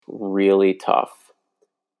really tough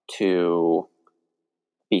to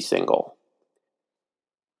be single.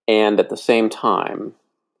 And at the same time,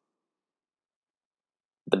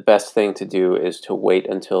 the best thing to do is to wait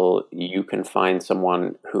until you can find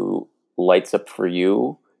someone who lights up for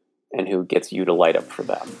you and who gets you to light up for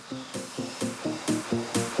them.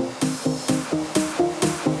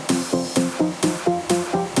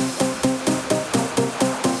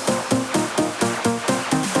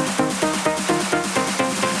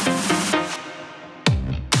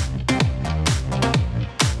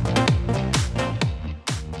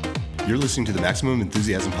 You're listening to the Maximum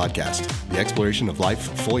Enthusiasm Podcast, the exploration of life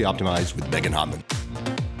fully optimized with Megan Hotman.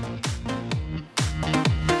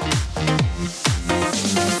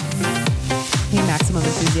 Hey, Maximum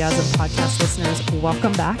Enthusiasm Podcast listeners,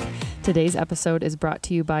 welcome back. Today's episode is brought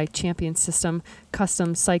to you by Champion System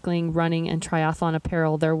Custom Cycling, Running, and Triathlon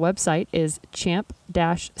Apparel. Their website is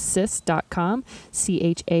champ-sys.com,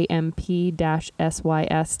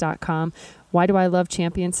 champ-sys.com. Why do I love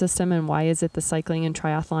Champion System, and why is it the cycling and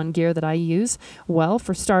triathlon gear that I use? Well,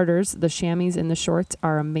 for starters, the chamois and the shorts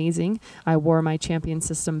are amazing. I wore my Champion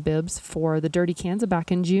System bibs for the Dirty Kanza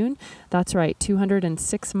back in June. That's right,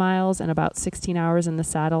 206 miles and about 16 hours in the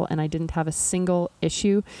saddle, and I didn't have a single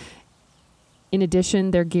issue. In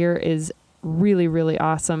addition, their gear is really, really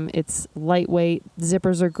awesome. It's lightweight,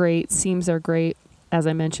 zippers are great, seams are great. As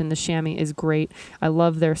I mentioned, the chamois is great. I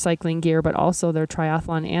love their cycling gear, but also their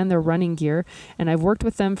triathlon and their running gear. And I've worked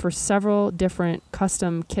with them for several different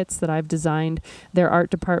custom kits that I've designed. Their art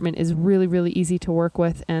department is really, really easy to work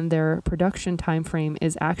with, and their production time frame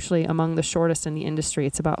is actually among the shortest in the industry.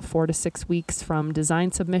 It's about 4 to 6 weeks from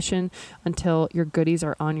design submission until your goodies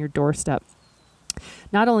are on your doorstep.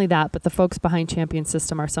 Not only that, but the folks behind Champion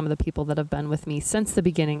System are some of the people that have been with me since the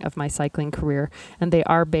beginning of my cycling career, and they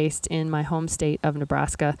are based in my home state of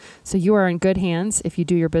Nebraska. So you are in good hands if you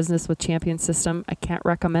do your business with Champion System. I can't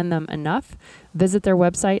recommend them enough. Visit their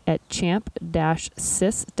website at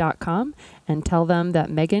champ-sys.com and tell them that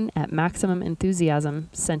Megan at Maximum Enthusiasm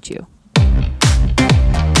sent you.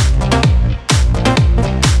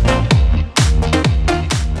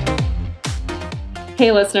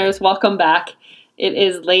 Hey listeners, welcome back. It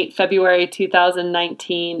is late February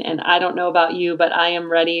 2019, and I don't know about you, but I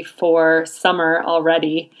am ready for summer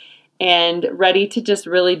already and ready to just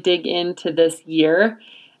really dig into this year.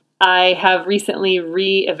 I have recently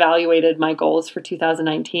reevaluated my goals for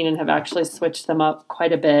 2019 and have actually switched them up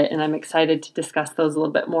quite a bit, and I'm excited to discuss those a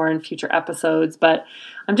little bit more in future episodes. But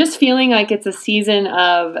I'm just feeling like it's a season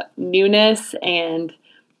of newness and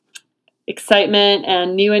excitement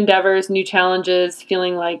and new endeavors, new challenges,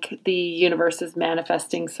 feeling like the universe is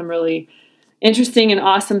manifesting some really interesting and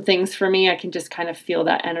awesome things for me. I can just kind of feel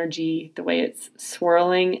that energy, the way it's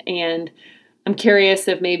swirling. And I'm curious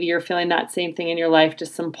if maybe you're feeling that same thing in your life,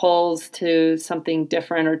 just some pulls to something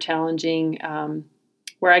different or challenging.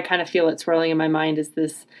 Where I kind of feel it swirling in my mind is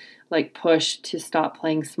this like push to stop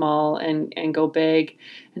playing small and go big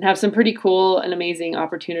and have some pretty cool and amazing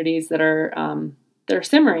opportunities that are they're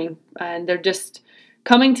simmering and they're just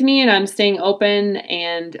coming to me, and I'm staying open,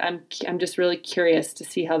 and I'm just really curious to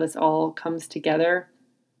see how this all comes together.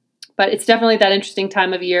 But it's definitely that interesting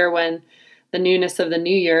time of year when the newness of the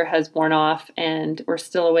new year has worn off and we're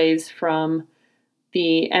still a ways from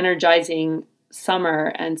the energizing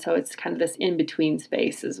summer. And so it's kind of this in-between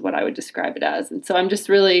space is what I would describe it as. And so I'm just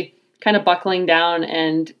really kind of buckling down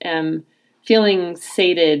and am feeling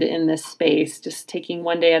sated in this space, just taking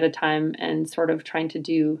one day at a time and sort of trying to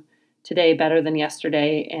do today better than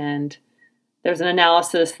yesterday. And there's an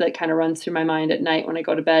analysis that kind of runs through my mind at night when I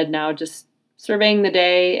go to bed now, just surveying the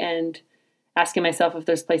day and asking myself if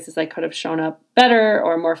there's places I could have shown up better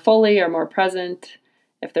or more fully or more present,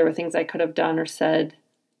 if there were things I could have done or said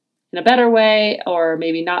in a better way or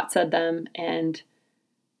maybe not said them. And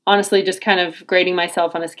honestly, just kind of grading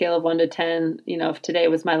myself on a scale of 1 to 10, if today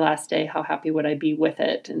was my last day, how happy would I be with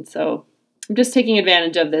it? And so I'm just taking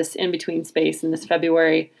advantage of this in-between space in this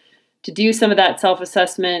February to do some of that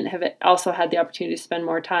self-assessment. Have also had the opportunity to spend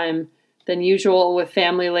more time than usual with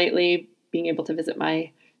family lately, being able to visit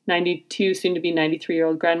my 92, soon to be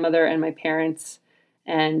 93-year-old grandmother and my parents.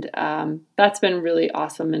 And that's been really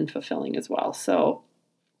awesome and fulfilling as well. So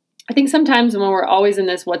I think sometimes when we're always in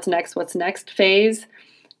this what's next phase,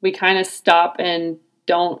 we kind of stop and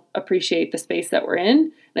don't appreciate the space that we're in.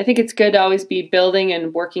 And I think it's good to always be building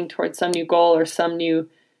and working towards some new goal or some new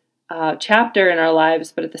chapter in our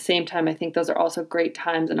lives. But at the same time, I think those are also great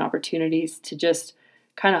times and opportunities to just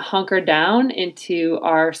kind of hunker down into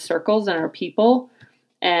our circles and our people.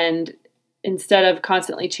 And instead of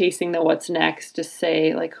constantly chasing the what's next, just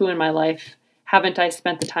say like, who in my life haven't I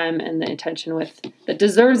spent the time and the attention with that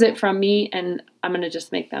deserves it from me, and I'm going to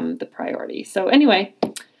just make them the priority. So anyway,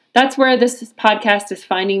 that's where this podcast is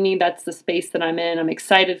finding me. That's the space that I'm in. I'm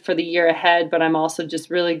excited for the year ahead, but I'm also just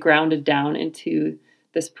really grounded down into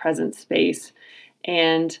this present space.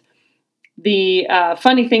 And the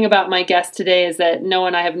funny thing about my guest today is that Noah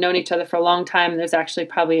and I have known each other for a long time. And there's actually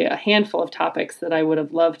probably a handful of topics that I would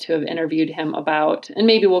have loved to have interviewed him about. And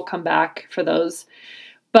maybe we'll come back for those.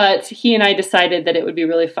 But he and I decided that it would be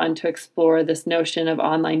really fun to explore this notion of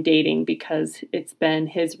online dating because it's been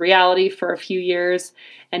his reality for a few years.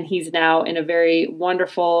 And he's now in a very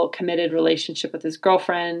wonderful, committed relationship with his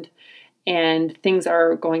girlfriend. And things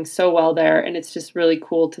are going so well there. And it's just really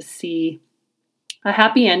cool to see a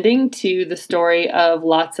happy ending to the story of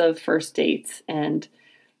lots of first dates and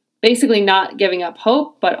basically not giving up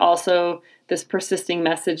hope, but also this persisting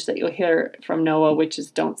message that you'll hear from Noah, which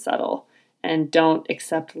is don't settle and don't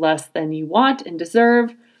accept less than you want and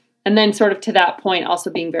deserve. And then sort of to that point,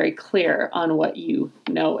 also being very clear on what you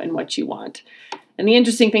know and what you want. And the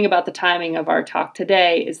interesting thing about the timing of our talk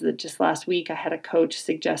today is that just last week I had a coach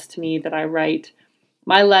suggest to me that I write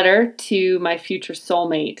my letter to my future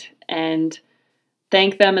soulmate and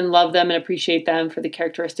thank them and love them and appreciate them for the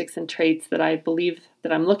characteristics and traits that I believe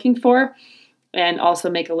that I'm looking for, and also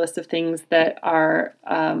make a list of things that are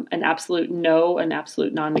an absolute no, an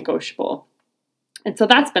absolute non-negotiable. And so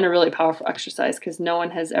that's been a really powerful exercise because no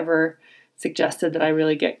one has ever suggested that I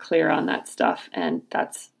really get clear on that stuff, and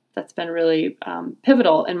that's been really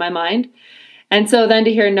pivotal in my mind. And so then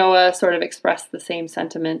to hear Noah sort of express the same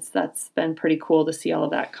sentiments, that's been pretty cool to see all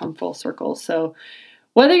of that come full circle. So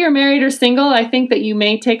whether you're married or single, I think that you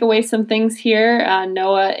may take away some things here.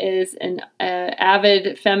 Noah is an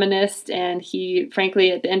avid feminist, and he,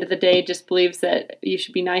 frankly, at the end of the day, just believes that you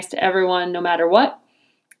should be nice to everyone no matter what.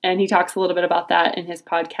 And he talks a little bit about that in his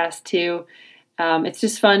podcast, too. It's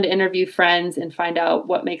just fun to interview friends and find out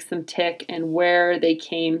what makes them tick and where they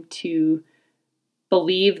came to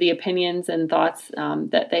believe the opinions and thoughts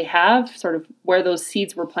that they have, sort of where those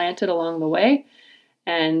seeds were planted along the way.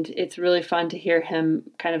 And it's really fun to hear him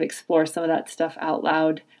kind of explore some of that stuff out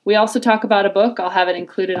loud. We also talk about a book. I'll have it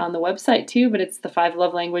included on the website too, but it's The 5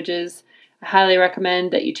 Love Languages. I highly recommend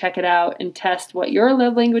that you check it out and test what your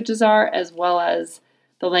love languages are, as well as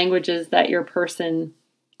the languages that your person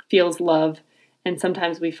feels love. And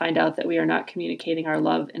sometimes we find out that we are not communicating our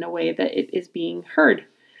love in a way that it is being heard.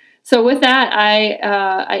 So with that,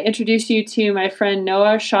 I introduce you to my friend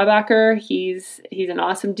Noah Schabacker. He's an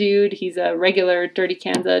awesome dude. He's a regular Dirty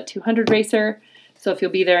Kanza 200 racer. So if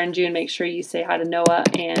you'll be there in June, make sure you say hi to Noah.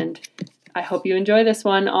 And I hope you enjoy this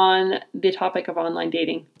one on the topic of online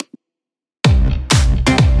dating.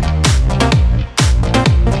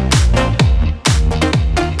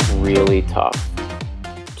 Really tough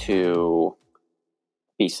to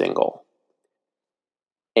be single.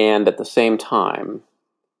 And at the same time,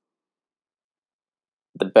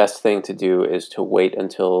 the best thing to do is to wait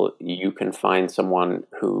until you can find someone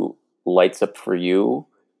who lights up for you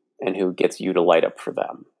and who gets you to light up for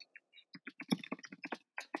them.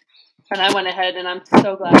 And I went ahead, and I'm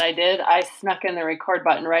so glad I did. I snuck in the record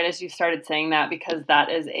button right as you started saying that, because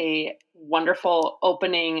that is a wonderful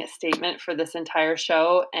opening statement for this entire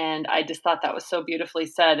show. And I just thought that was so beautifully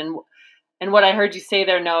said. And what I heard you say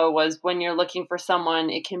there, Noah, was when you're looking for someone,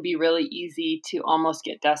 it can be really easy to almost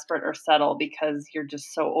get desperate or settle because you're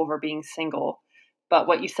just so over being single. But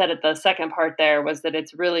what you said at the second part there was that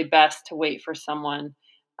it's really best to wait for someone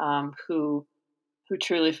who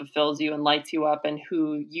truly fulfills you and lights you up, and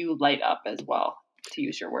who you light up as well, to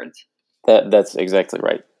use your words. That's exactly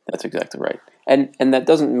right. That's exactly right. And that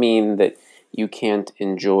doesn't mean that you can't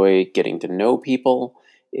enjoy getting to know people.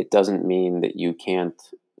 It doesn't mean that you can't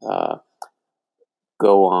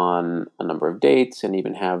go on a number of dates and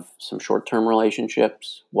even have some short-term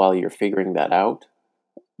relationships while you're figuring that out,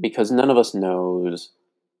 because none of us knows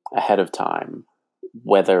ahead of time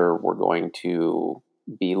whether we're going to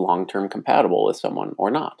be long-term compatible with someone or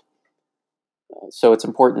not. So it's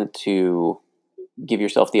important to give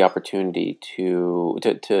yourself the opportunity to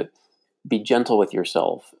be gentle with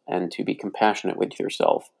yourself and to be compassionate with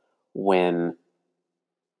yourself when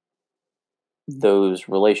those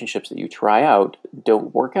relationships that you try out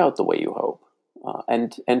don't work out the way you hope.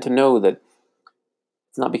 And to know that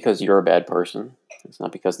it's not because you're a bad person. It's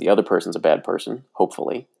not because the other person's a bad person,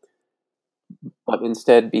 hopefully. But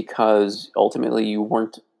instead because ultimately you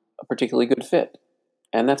weren't a particularly good fit.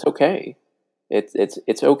 And that's okay.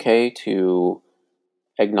 It's okay to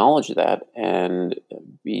acknowledge that and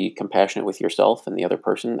be compassionate with yourself and the other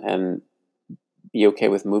person, and be okay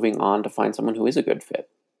with moving on to find someone who is a good fit.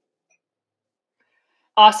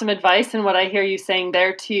 Awesome advice. And what I hear you saying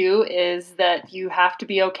there too is that you have to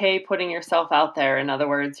be okay putting yourself out there. In other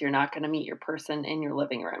words, you're not going to meet your person in your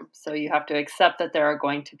living room. So you have to accept that there are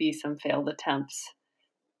going to be some failed attempts.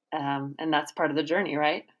 And that's part of the journey,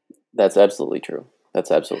 right? That's absolutely true.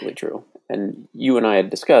 That's absolutely true. And you and I had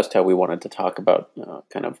discussed how we wanted to talk about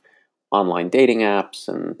kind of online dating apps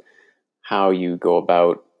and how you go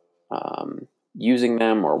about using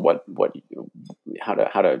them, or how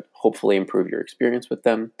to hopefully improve your experience with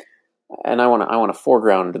them. And I want to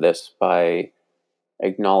foreground this by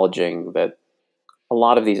acknowledging that a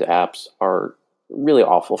lot of these apps are really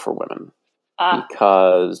awful for women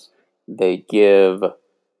because they give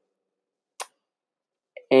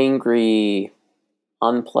angry,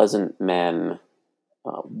 unpleasant men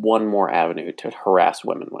one more avenue to harass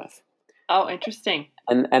women with. Oh, interesting.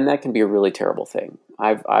 And that can be a really terrible thing.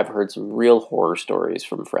 I've heard some real horror stories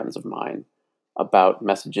from friends of mine about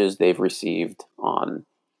messages they've received on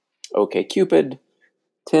OkCupid,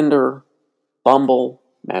 Tinder, Bumble,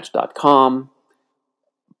 Match.com,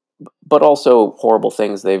 but also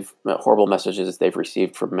horrible messages they've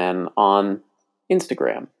received from men on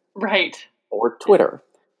Instagram, right, or Twitter.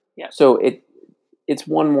 Yeah. So it's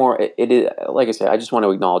one more. It is, like I said, I just want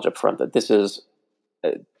to acknowledge up front that this is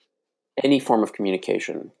any form of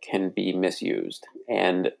communication can be misused,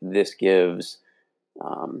 and this gives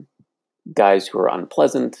guys who are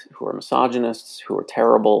unpleasant, who are misogynists, who are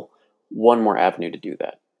terrible, one more avenue to do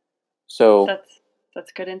that. So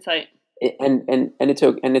that's good insight. And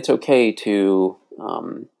it's okay to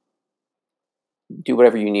do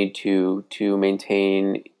whatever you need to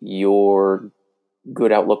maintain your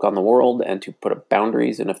good outlook on the world and to put up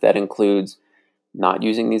boundaries. And if that includes not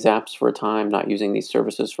using these apps for a time, not using these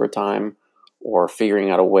services for a time, or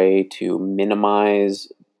figuring out a way to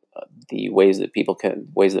minimize the ways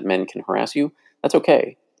that men can harass you, that's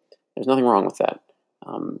okay. There's nothing wrong with that.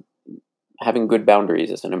 Having good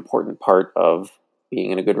boundaries is an important part of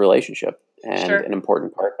being in a good relationship, and Sure. an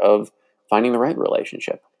important part of finding the right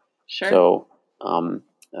relationship. Sure. So, I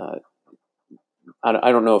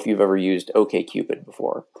don't know if you've ever used OkCupid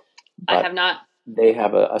before. But I have not. They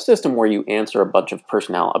have a system where you answer a bunch of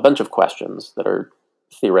questions that are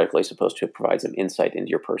theoretically supposed to provide some insight into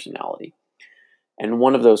your personality. And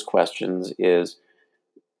one of those questions is,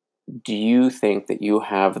 do you think that you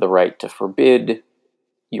have the right to forbid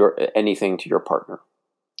anything to your partner?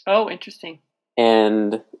 Oh, interesting.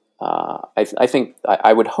 And I think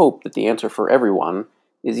I would hope that the answer for everyone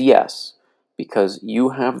is yes, because you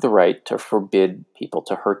have the right to forbid people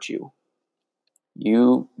to hurt you.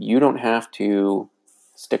 You don't have to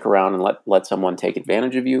stick around and let someone take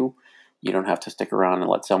advantage of you. You don't have to stick around and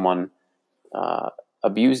let someone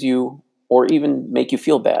abuse you or even make you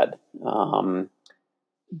feel bad,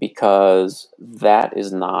 because that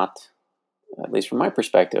is not, at least from my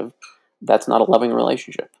perspective, that's not a loving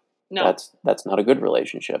relationship. No. That's not a good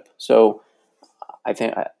relationship. So I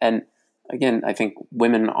think, and again, I think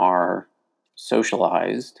women are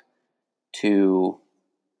socialized to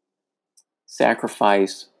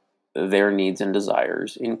sacrifice their needs and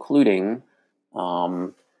desires, including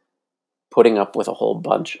putting up with a whole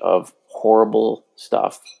bunch of horrible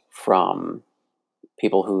stuff from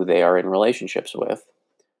people who they are in relationships with,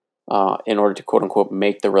 in order to quote unquote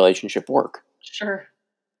make the relationship work. Sure.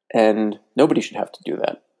 And nobody should have to do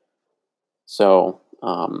that. So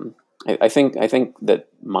I think that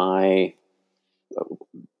my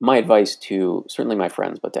advice to certainly my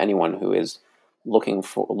friends, but to anyone who is looking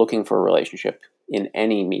for a relationship in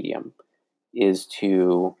any medium, is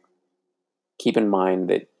to keep in mind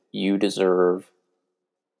that you deserve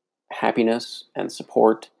happiness and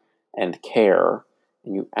support and care,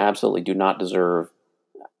 and you absolutely do not deserve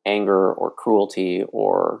anger or cruelty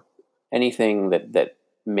or anything that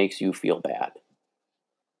makes you feel bad.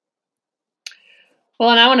 Well,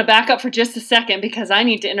 and I want to back up for just a second because I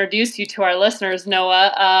need to introduce you to our listeners,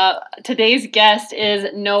 Noah. Today's guest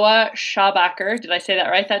is Noah Schabacker. Did I say that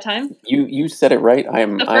right that time? You said it right. I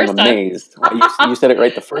am amazed. You said it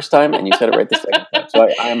right the first time, and you said it right the second time. So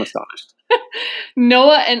I am astonished.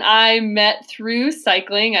 Noah and I met through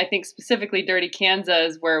cycling. I think specifically Dirty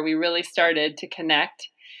Kansas is where we really started to connect.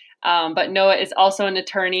 But Noah is also an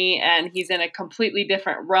attorney, and he's in a completely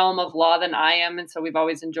different realm of law than I am. And so we've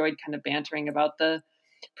always enjoyed kind of bantering about the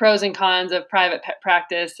pros and cons of private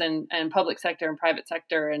practice and public sector and private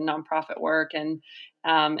sector and nonprofit work. And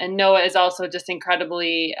Noah is also just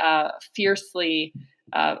incredibly fiercely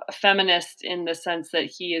a feminist in the sense that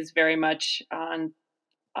he is very much on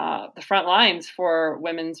the front lines for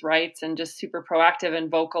women's rights and just super proactive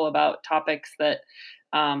and vocal about topics that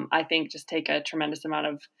I think just take a tremendous amount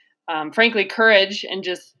of frankly, courage and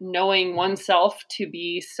just knowing oneself to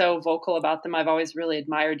be so vocal about them. I've always really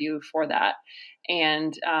admired you for that.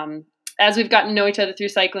 And as we've gotten to know each other through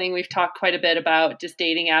cycling, we've talked quite a bit about just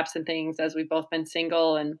dating apps and things as we've both been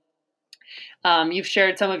single. And you've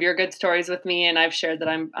shared some of your good stories with me, and I've shared that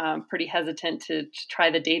I'm pretty hesitant to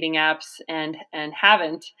try the dating apps and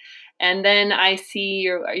haven't. And then I see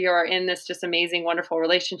you're in this just amazing, wonderful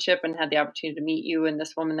relationship, and had the opportunity to meet you and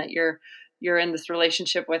this woman that you're in this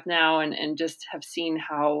relationship with now, and just have seen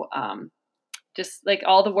how just like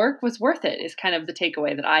all the work was worth it is kind of the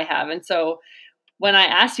takeaway that I have. And so when I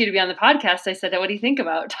asked you to be on the podcast, I said, "What do you think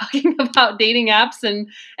about talking about dating apps and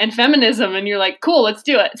feminism?" And you're like, "Cool, let's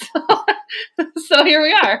do it." So here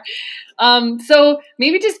we are. So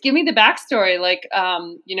maybe just give me the backstory, like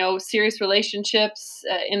serious relationships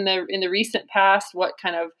in the recent past. What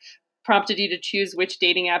kind of prompted you to choose which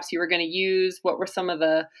dating apps you were going to use? What were some of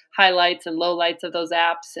the highlights and lowlights of those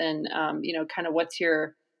apps? And kind of what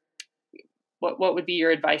would be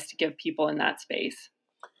your advice to give people in that space?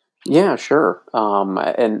 Yeah, sure.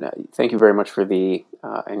 And thank you very much for the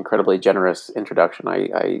incredibly generous introduction.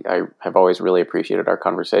 I have always really appreciated our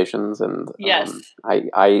conversations, and Yes.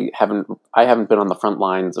 I haven't been on the front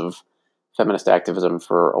lines of feminist activism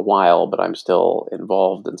for a while, but I'm still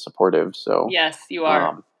involved and supportive. So yes, you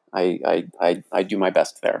are, I do my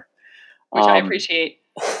best there, which I appreciate.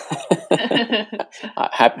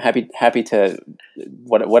 happy to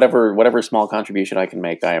whatever small contribution I can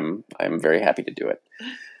make. I am very happy to do it.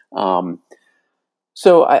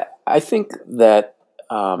 So I think that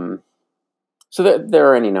there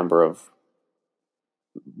are any number of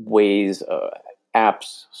ways,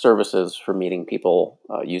 apps, services for meeting people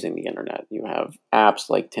using the internet. You have apps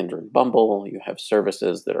like Tinder and Bumble. You have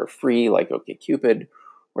services that are free like OkCupid,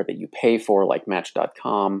 or that you pay for like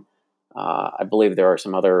Match.com. I believe there are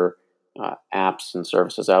some other apps and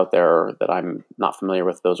services out there that I'm not familiar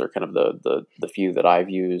with. Those are kind of the few that I've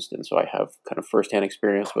used, and so I have kind of firsthand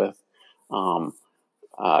experience with. I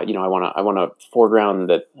want to foreground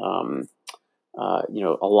that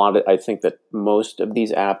I think that most of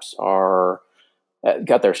these apps are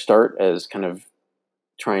got their start as kind of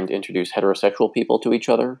trying to introduce heterosexual people to each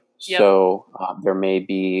other. Yep. So there may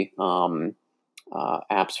be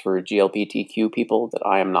apps for GLBTQ people that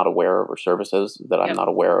I am not aware of, or services that I'm Yep. not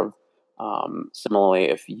aware of. Similarly,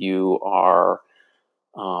 if you are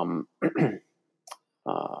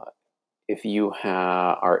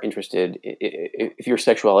are interested, if your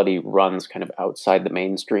sexuality runs kind of outside the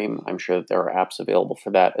mainstream, I'm sure that there are apps available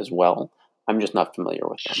for that as well. I'm just not familiar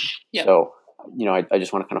with them. Yep. So, I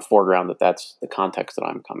just want to kind of foreground that that's the context that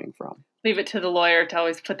I'm coming from. Leave it to the lawyer to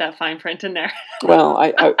always put that fine print in there. Well, I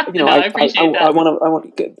appreciate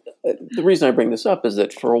that. The reason I bring this up is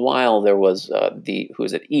that for a while there was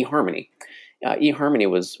eHarmony. eHarmony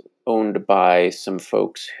was owned by some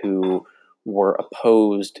folks who were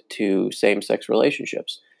opposed to same-sex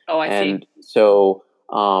relationships. Oh, I see. And so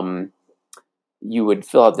you would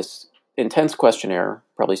fill out this intense questionnaire,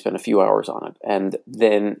 probably spend a few hours on it, and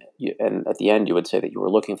then at the end you would say that you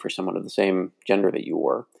were looking for someone of the same gender that you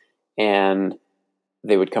were, and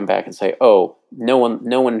they would come back and say, "Oh, no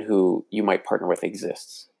one who you might partner with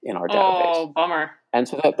exists in our database." Oh, bummer. And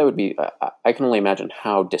so that would be, I can only imagine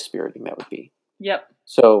how dispiriting that would be. Yep.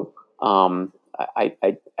 So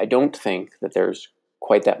I don't think that there's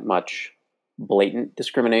quite that much blatant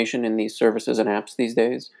discrimination in these services and apps these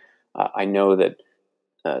days. I know that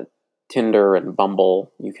Tinder and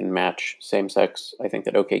Bumble, you can match same-sex. I think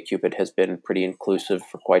that OkCupid has been pretty inclusive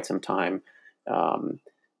for quite some time.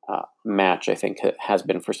 Match, I think, has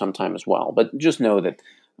been for some time as well. But just know that,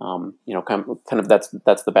 kind of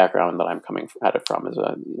that's the background that I'm coming at it from, is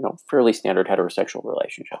fairly standard heterosexual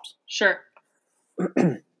relationships. Sure.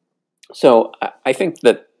 So I think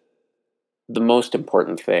that the most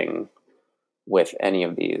important thing with any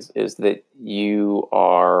of these is that you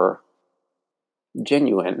are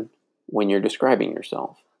genuine when you're describing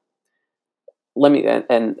yourself.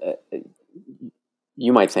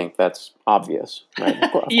 You might think that's obvious, right?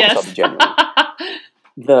 Of course Yes. I'll be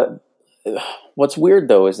genuine. What's weird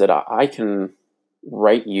though is that I can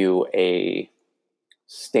write you a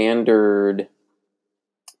standard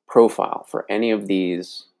profile for any of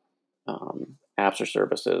these apps or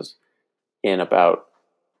services in about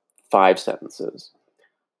 5 sentences.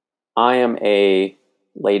 I am a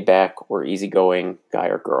laid-back or easygoing guy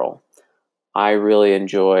or girl. I really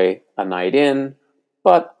enjoy a night in,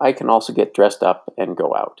 but I can also get dressed up and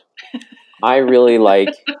go out. I really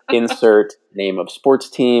like insert name of sports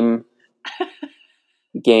team,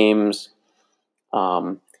 games.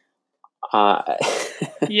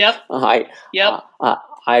 Yep.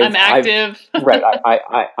 I'm active. Right.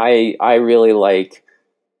 I really like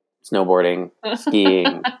snowboarding,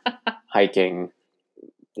 skiing, hiking,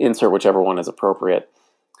 insert whichever one is appropriate.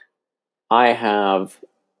 I have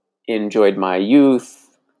enjoyed my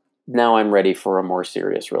youth. Now I'm ready for a more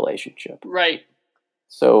serious relationship. Right.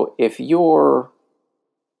 So if your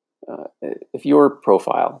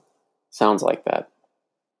profile sounds like that,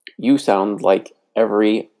 you sound like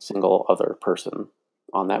every single other person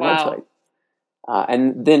on that website.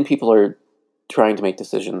 And then people are trying to make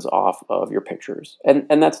decisions off of your pictures.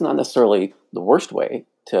 And that's not necessarily the worst way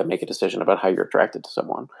to make a decision about how you're attracted to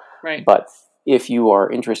someone. Right. But if you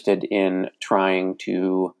are interested in trying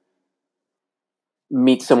to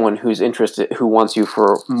meet someone who wants you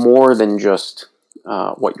for more than just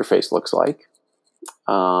what your face looks like,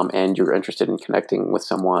 and you're interested in connecting with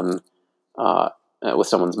someone, with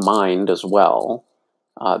someone's mind as well,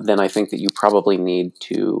 then I think that you probably need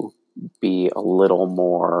to be a little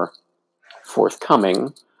more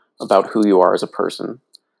forthcoming about who you are as a person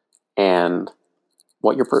and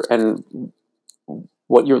what you're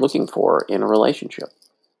looking for in a relationship.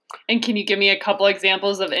 And can you give me a couple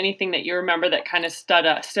examples of anything that you remember that kind of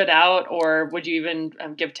stood out, or would you even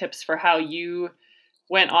give tips for how you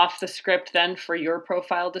went off the script then for your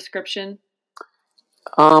profile description?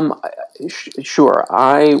 Sure.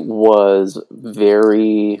 I was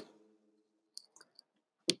very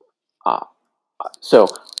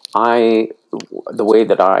the way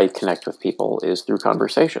that I connect with people is through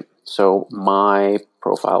conversation. So my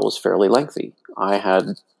profile was fairly lengthy. I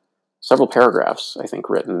had several paragraphs, I think,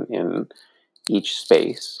 written in each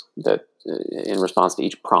space that in response to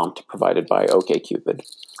each prompt provided by OkCupid.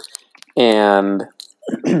 And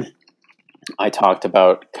I talked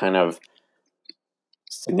about kind of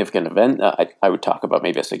significant event. I would talk about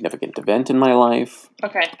maybe a significant event in my life.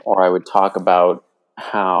 Okay. Or I would talk about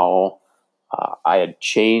how I had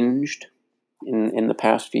changed in the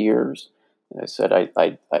past few years. I said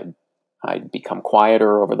I'd become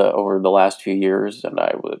quieter over the last few years,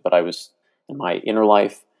 but I was in my inner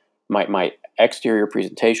life. My exterior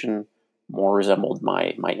presentation more resembled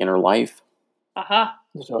my inner life.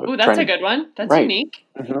 So ooh, that's a good one. That's right. Unique.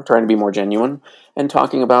 Mm-hmm. Trying to be more genuine and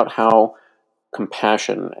talking about how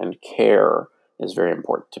compassion and care is very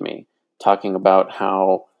important to me. Talking about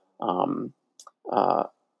how,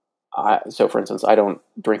 so for instance, I don't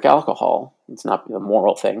drink alcohol. It's not a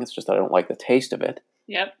moral thing. It's just that I don't like the taste of it.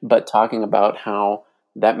 Yep. But talking about how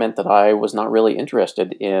that meant that I was not really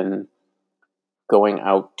interested in going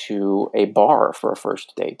out to a bar for a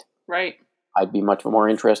first date. Right. I'd be much more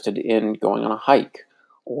interested in going on a hike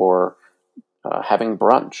or having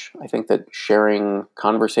brunch. I think that sharing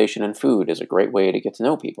conversation and food is a great way to get to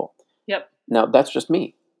know people. Yep. Now, that's just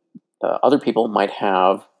me. Other people might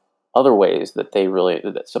have other ways that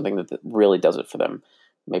that's something that really does it for them.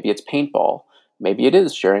 Maybe it's paintball. Maybe it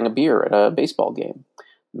is sharing a beer at a baseball game.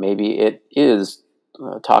 Maybe it is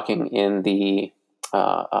talking in the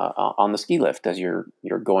on the ski lift as you're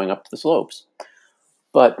going up to the slopes.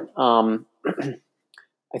 But I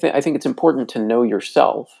think it's important to know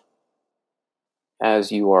yourself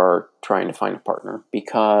as you are trying to find a partner,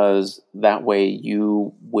 because that way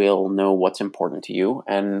you will know what's important to you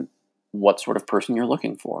and what sort of person you're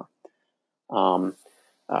looking for.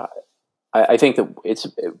 I think that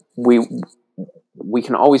we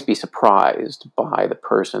can always be surprised by the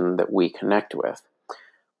person that we connect with,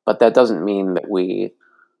 but that doesn't mean that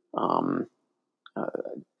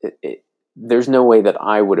there's no way that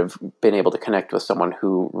I would have been able to connect with someone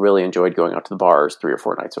who really enjoyed going out to the bars 3 or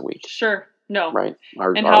 4 nights a week. Sure. No. Right.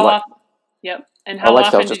 And how often? Yep. And how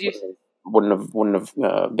often did you? Wouldn't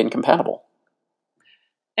have been compatible.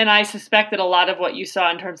 And I suspect that a lot of what you saw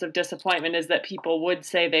in terms of disappointment is that people would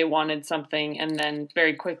say they wanted something and then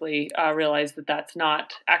very quickly realize that that's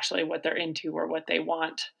not actually what they're into or what they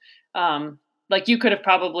want. Like you could have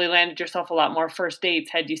probably landed yourself a lot more first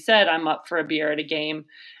dates had you said, I'm up for a beer at a game.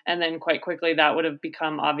 And then quite quickly that would have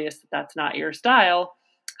become obvious that that's not your style.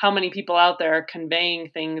 How many people out there are conveying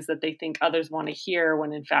things that they think others want to hear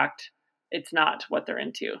when in fact it's not what they're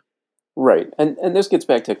into? Right. And this gets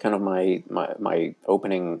back to kind of my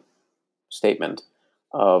opening statement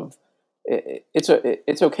of it's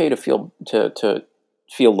okay to feel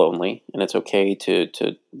lonely, and it's okay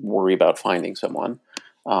to worry about finding someone.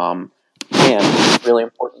 And it's really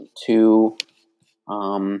important to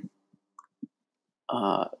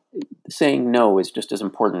saying no is just as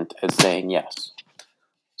important as saying yes.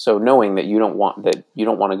 So knowing that you don't want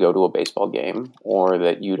to go to a baseball game, or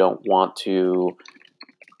that you don't want to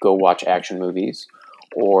go watch action movies,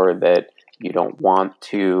 or that you don't want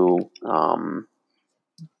to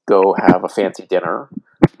go have a fancy dinner,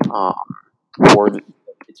 or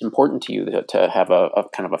it's important to you to have a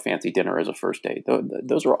kind of a fancy dinner as a first date.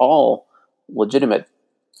 Those are all legitimate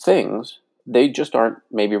things. They just aren't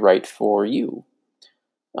maybe right for you.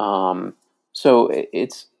 So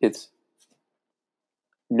it's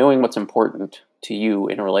knowing what's important to you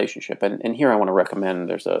in a relationship. And here I want to recommend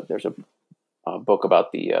there's a book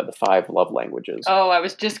about the 5 love languages. Oh, I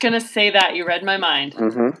was just gonna say that. You read my mind.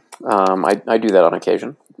 Mm-hmm. I do that on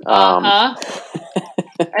occasion. And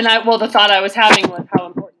the thought I was having was how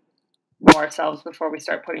important to know ourselves before we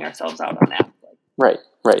start putting ourselves out on that. Right.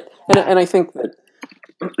 And I think that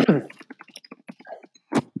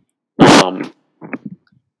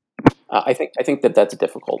I think that that's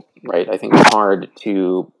difficult, right? I think it's hard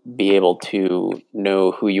to be able to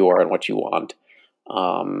know who you are and what you want,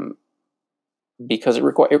 because it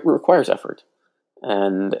requires effort,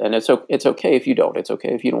 and it's okay if you don't. It's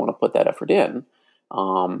okay if you don't want to put that effort in,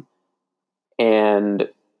 and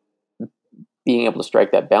being able to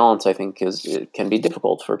strike that balance, I think, it can be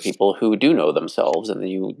difficult for people who do know themselves, and then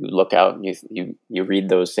you look out and you read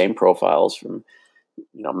those same profiles from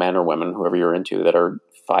men or women, whoever you're into, that are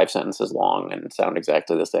 5 sentences long and sound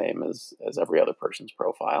exactly the same as every other person's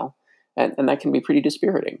profile, and that can be pretty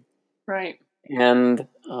dispiriting. Right. And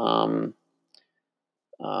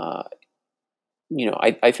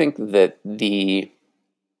I think that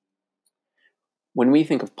when we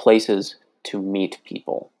think of places to meet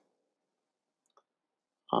people,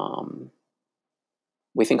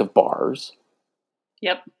 we think of bars.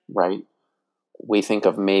 Yep. Right. We think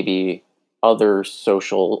of maybe other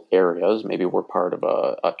social areas. Maybe we're part of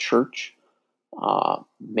a church,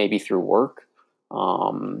 maybe through work.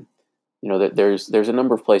 That there's a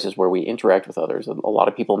number of places where we interact with others. A lot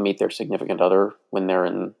of people meet their significant other when they're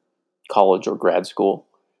in college or grad school.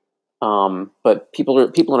 But people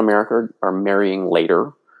in America are marrying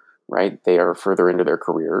later, right? They are further into their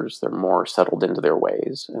careers. They're more settled into their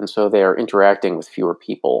ways. And so they are interacting with fewer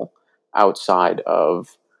people outside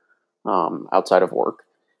of work.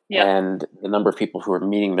 Yep. And the number of people who are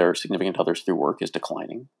meeting their significant others through work is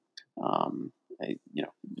declining.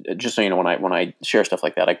 Just so you know, when I share stuff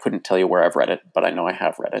like that, I couldn't tell you where I've read it, but I know I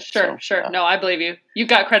have read it. Sure. No, I believe you. You've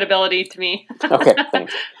got credibility to me. Okay,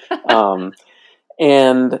 thanks. I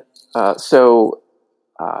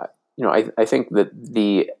think that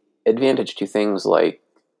the advantage to things like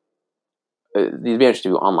the advantage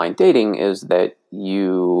to online dating is that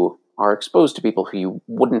you are exposed to people who you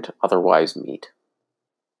wouldn't otherwise meet.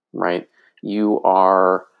 Right? You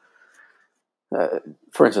are,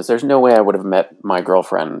 for instance, there's no way I would have met my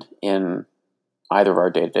girlfriend in either of our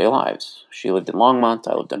day-to-day lives. She lived in Longmont.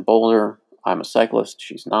 I lived in Boulder. I'm a cyclist.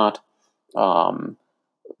 She's not.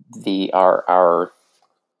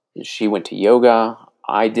 She went to yoga.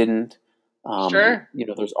 I didn't. Sure.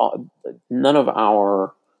 There's none of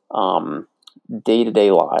our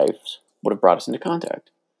day-to-day lives would have brought us into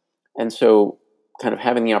contact, and so kind of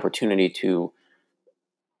having the opportunity to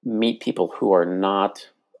meet people who are not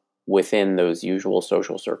within those usual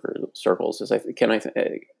social circles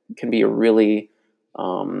can be a really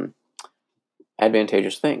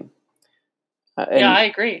advantageous thing. I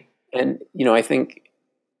agree. And I think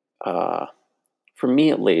for me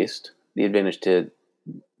at least, the advantage to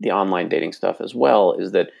the online dating stuff as well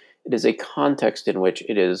is that it is a context in which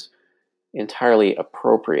it is entirely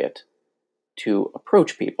appropriate to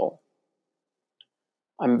approach people.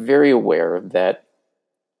 I'm very aware that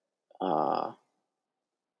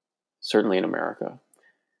certainly in America,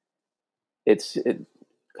 it's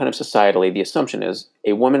kind of societally, the assumption is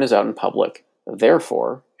a woman is out in public,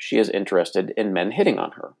 therefore she is interested in men hitting on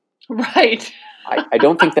her. Right. I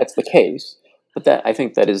don't think that's the case, but I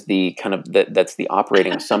think that is the kind of that's the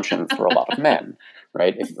operating assumption for a lot of men,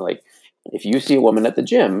 right? If you see a woman at the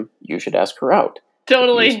gym, you should ask her out.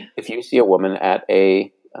 Totally. If you see a woman at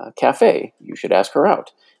a cafe, you should ask her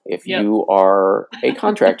out. If you are a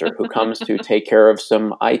contractor who comes to take care of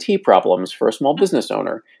some IT problems for a small business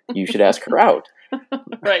owner, you should ask her out.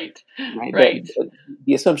 Right.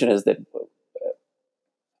 The assumption is that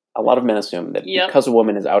a lot of men assume that because a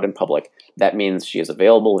woman is out in public, that means she is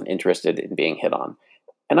available and interested in being hit on.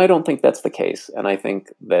 And I don't think that's the case. And I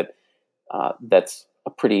think that that's a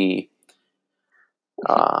pretty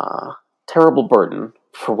terrible burden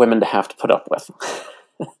for women to have to put up with.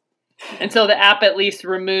 And so the app at least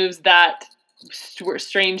removes that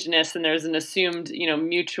strangeness, and there's an assumed,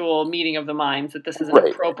 mutual meeting of the minds that this is an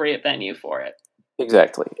appropriate venue for it.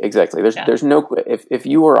 Exactly. There's no if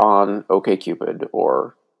you were on OkCupid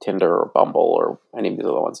or Tinder or Bumble or any of these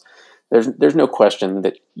other ones, there's no question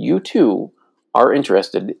that you too are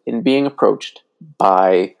interested in being approached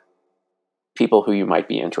by people who you might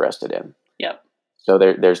be interested in. Yep. So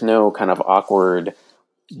there's no kind of awkward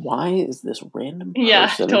why is this random Yeah,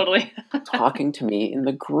 person totally. talking to me in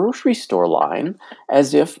the grocery store line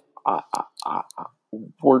as if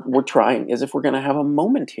we're trying, as if we're going to have a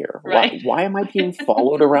moment here? Right. Why am I being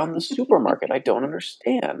followed around the supermarket? I don't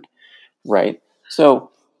understand. Right.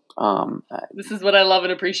 So, this is what I love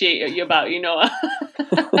and appreciate you about,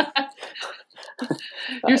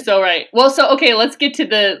 You're so right. Well, so okay, let's get to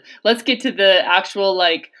the actual,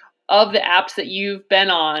 like, of the apps that you've been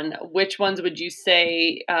on, which ones would you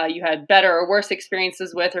say you had better or worse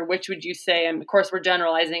experiences with, or which would you say? And of course, we're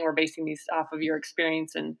generalizing. We're basing these off of your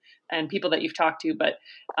experience and people that you've talked to. But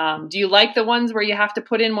do you like the ones where you have to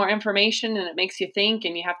put in more information and it makes you think,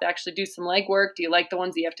 and you have to actually do some legwork? Do you like the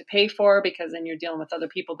ones that you have to pay for because then you're dealing with other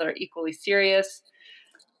people that are equally serious?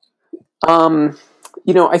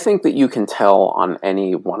 I think that you can tell on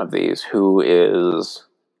any one of these who is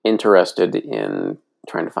interested in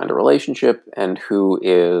trying to find a relationship and who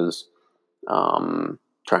is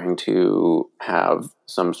trying to have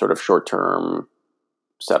some sort of short-term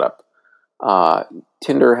setup.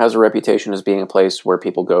 Tinder has a reputation as being a place where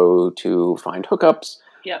people go to find hookups.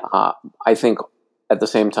 Yeah. I think at the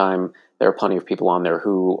same time, there are plenty of people on there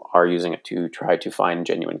who are using it to try to find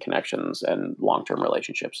genuine connections and long-term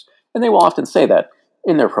relationships. And they will often say that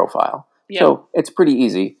in their profile. Yep. So it's pretty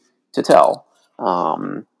easy to tell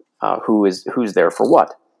who's there for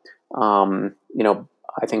what.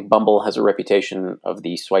 I think Bumble has a reputation of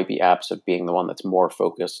the swipey apps of being the one that's more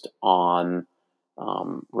focused on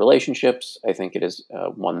relationships. I think it is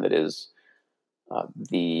one that is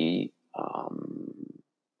the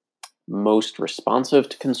most responsive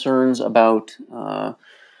to concerns about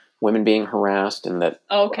women being harassed, and that.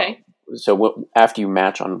 Oh, okay. After you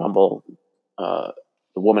match on Bumble, the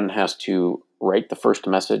woman has to write the first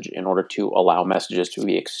message in order to allow messages to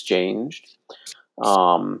be exchanged.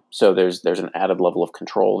 So there's an added level of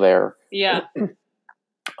control there. Yeah.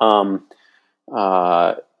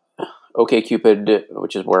 OkCupid,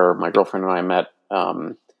 which is where my girlfriend and I met,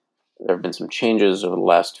 there have been some changes over the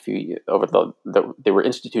last few years. They were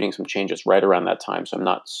instituting some changes right around that time, so I'm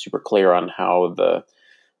not super clear on how the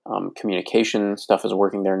communication stuff is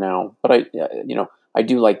working there now. But I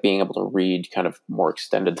do like being able to read kind of more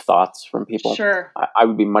extended thoughts from people. Sure. I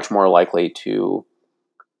would be much more likely to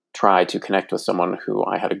try to connect with someone who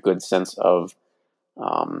I had a good sense of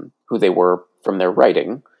who they were from their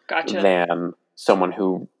writing. Gotcha. Than someone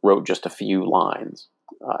who wrote just a few lines.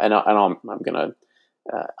 I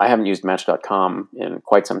haven't used Match.com in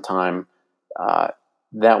quite some time.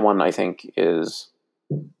 That one, I think, it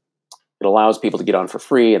allows people to get on for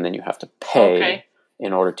free, and then you have to pay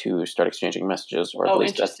in order to start exchanging messages, or at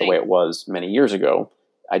least that's the way it was many years ago.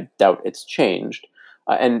 I doubt it's changed.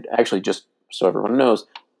 And actually, just so everyone knows,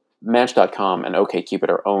 Match.com and OkCupid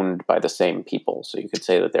are owned by the same people, so you could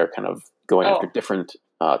say that they're kind of going after different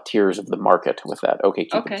tiers of the market with that.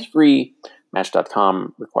 OkCupid is free.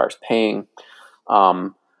 Match.com requires paying.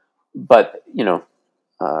 But,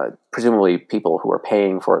 presumably people who are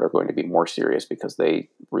paying for it are going to be more serious because they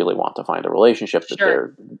really want to find a relationship that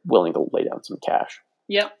they're willing to lay down some cash.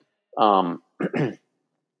 Yep. I'm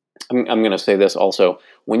going to say this also.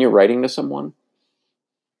 When you're writing to someone,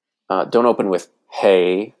 don't open with,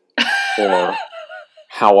 "Hey," or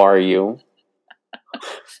 "How are you?"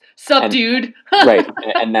 Sup, dude. Right.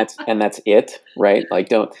 And that's it, right?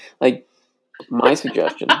 My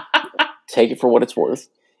suggestion, take it for what it's worth,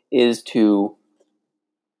 is to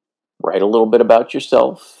write a little bit about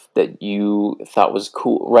yourself that you thought was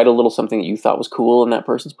cool. Write a little something that you thought was cool in that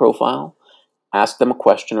person's profile. Ask them a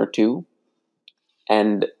question or two,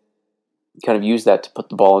 and kind of use that to put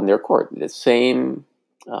the ball in their court. The same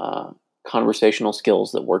conversational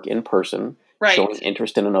skills that work in person, showing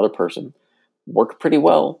interest in another person, work pretty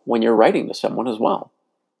well when you're writing to someone as well.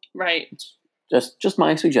 Right. It's just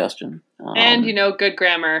my suggestion. And good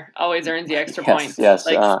grammar always earns you extra points. Yes.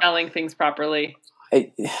 Spelling things properly.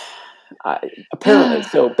 Apparently,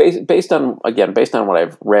 so based on what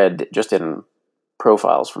I've read just in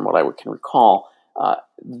profiles, from what I can recall,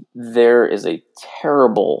 there is a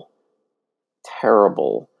terrible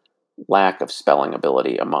lack of spelling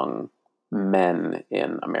ability among men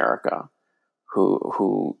in America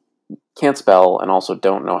who can't spell and also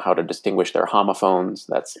don't know how to distinguish their homophones.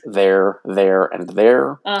 That's there, and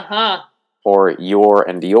there. Or your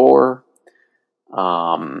and your.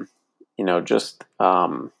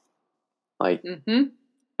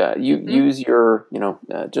 Use your,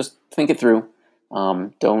 just think it through.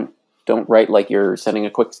 Don't write like you're sending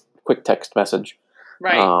a quick text message.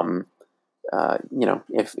 Right.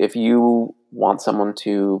 If you want someone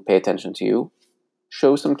to pay attention to you,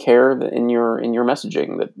 show some care in your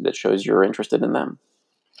messaging that shows you're interested in them.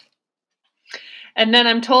 And then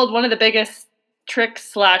I'm told one of the biggest tricks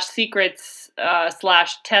slash secrets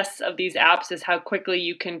slash tests of these apps is how quickly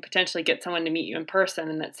you can potentially get someone to meet you in person,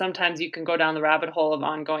 and that sometimes you can go down the rabbit hole of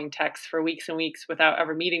ongoing texts for weeks and weeks without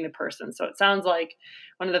ever meeting the person. So it sounds like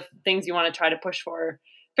one of the things you want to try to push for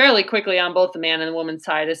fairly quickly on both the man and the woman's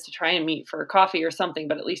side is to try and meet for a coffee or something,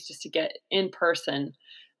 but at least just to get in person.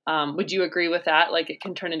 Would you agree with that? Like, it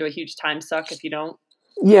can turn into a huge time suck if you don't.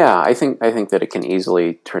 Yeah, I think that it can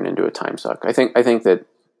easily turn into a time suck. I think that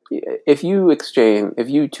if you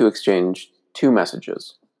two exchange two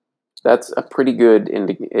messages, that's a pretty good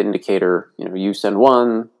indicator. You know, you send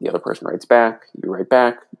one, the other person writes back, you write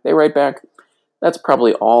back, they write back. That's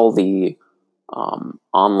probably all the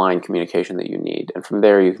online communication that you need, and from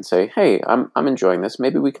there you can say, "Hey, I'm enjoying this.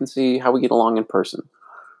 Maybe we can see how we get along in person."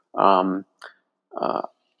 Um, uh,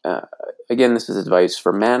 Again, this is advice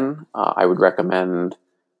for men. I would recommend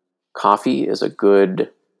coffee is a good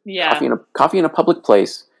coffee in a public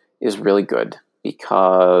place is really good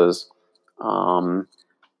because I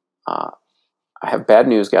have bad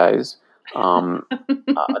news, guys. A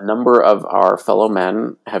number of our fellow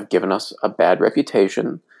men have given us a bad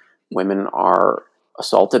reputation. Women are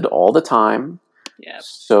assaulted all the time. Yep.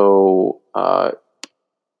 So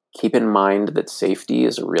keep in mind that safety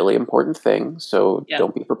is a really important thing. So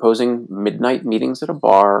don't be proposing midnight meetings at a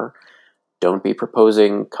bar. Don't be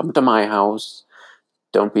proposing come to my house.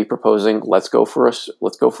 Don't be proposing let's go for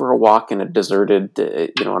a walk in a deserted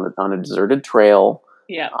on a deserted trail.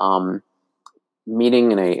 Yeah.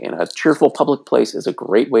 Meeting in a cheerful public place is a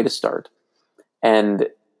great way to start, and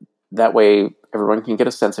that way everyone can get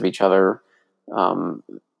a sense of each other.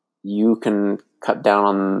 You can cut down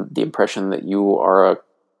on the impression that you are a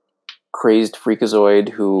crazed freakazoid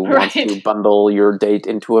who wants to bundle your date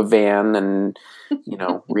into a van and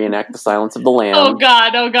reenact the Silence of the Lambs. Oh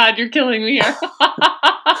God, you're killing me here.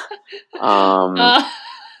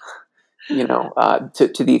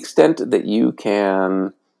 To the extent that you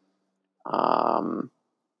can, I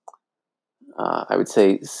would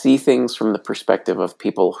say, see things from the perspective of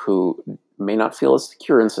people who may not feel as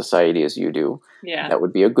secure in society as you do. Yeah, that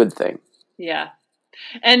would be a good thing. Yeah.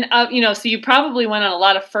 And, so you probably went on a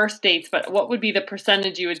lot of first dates, but what would be the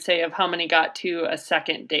percentage you would say of how many got to a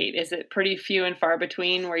second date? Is it pretty few and far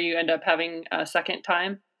between where you end up having a second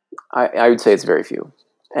time? I would say it's very few.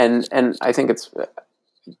 And I think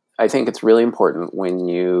it's really important when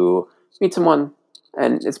you meet someone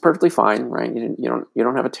and it's perfectly fine, right? You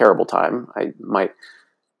don't have a terrible time. My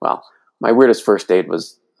weirdest first date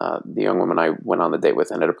was the young woman I went on the date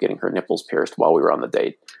with ended up getting her nipples pierced while we were on the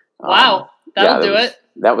date. Wow. That'll do it.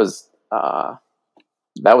 That was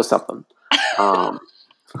something. Oh,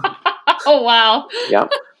 wow. Yeah.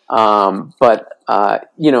 But I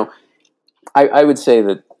would say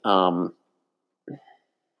that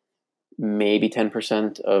maybe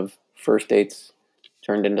 10% of first dates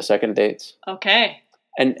turned into second dates. Okay.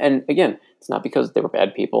 And again, it's not because they were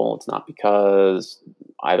bad people. It's not because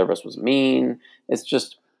either of us was mean. It's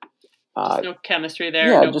just no chemistry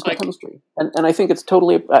there. Yeah, no chemistry. And I think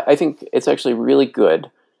I think it's actually really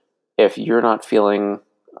good if you're not feeling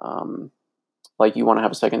like you want to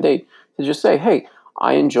have a second date to just say, "Hey,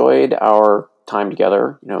 I enjoyed our time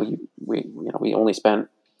together. We only spent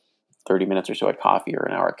 30 minutes or so at coffee or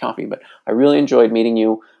an hour at coffee, but I really enjoyed meeting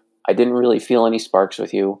you. I didn't really feel any sparks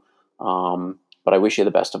with you, but I wish you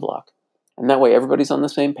the best of luck." And that way everybody's on the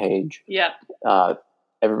same page. Yeah.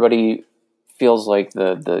 Everybody feels like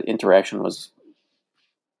the interaction was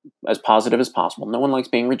as positive as possible. No one likes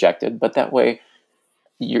being rejected, but that way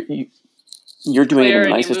you're doing it in the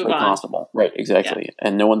nicest way possible. Right, exactly. Yeah.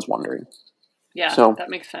 And no one's wondering. Yeah, so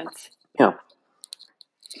that makes sense. Yeah.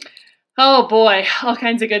 Oh boy, all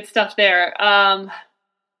kinds of good stuff there.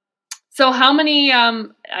 So how many,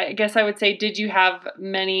 I guess I would say, did you have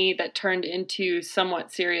many that turned into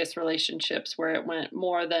somewhat serious relationships where it went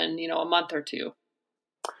more than, a month or two?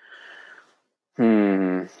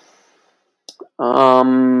 I'm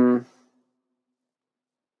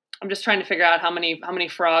just trying to figure out how many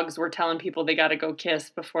frogs were telling people they got to go kiss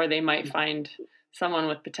before they might find someone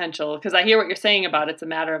with potential. Because I hear what you're saying about it's a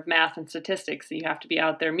matter of math and statistics. So you have to be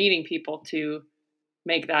out there meeting people to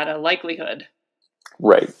make that a likelihood.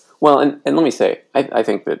 Right. Well, and let me say, I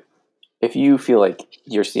think that if you feel like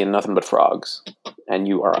you're seeing nothing but frogs and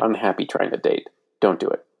you are unhappy trying to date, don't do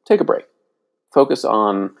it. Take a break. Focus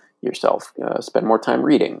on yourself. Spend more time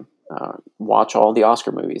reading. Watch all the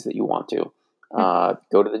Oscar movies that you want to.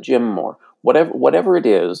 Go to the gym more. Whatever it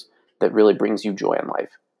is that really brings you joy in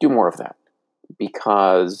life, do more of that.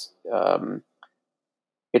 Because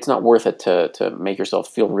it's not worth it to make yourself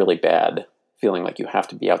feel really bad, feeling like you have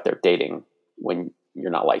to be out there dating when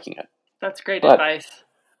you're not liking it. That's great But advice.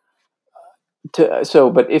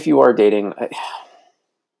 but if you are dating,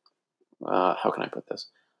 how can I put this?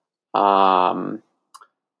 I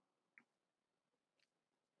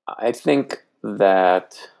think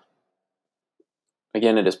that,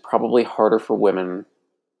 again, it is probably harder for women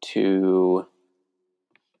to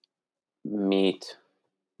meet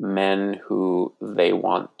men who they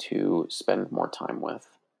want to spend more time with.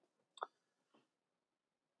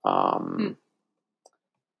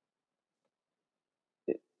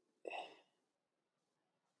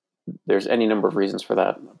 There's any number of reasons for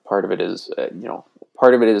that. Part of it is,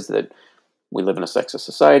 that we live in a sexist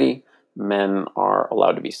society. Men are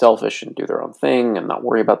allowed to be selfish and do their own thing and not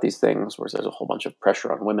worry about these things, whereas there's a whole bunch of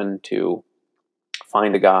pressure on women to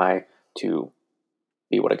find a guy, to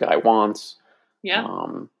be what a guy wants. Yeah.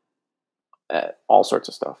 All sorts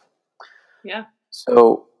of stuff. Yeah.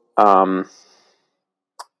 So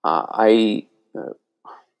I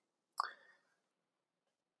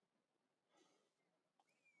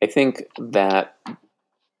think that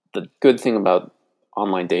the good thing about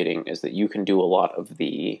online dating is that you can do a lot of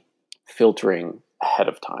the filtering ahead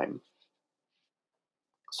of time.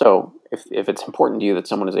 So if it's important to you that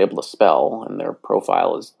someone is able to spell and their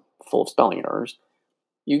profile is full of spelling errors,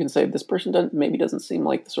 you can say this person doesn't seem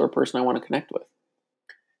like the sort of person I want to connect with.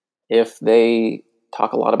 If they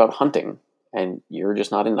talk a lot about hunting and you're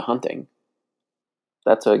just not into hunting,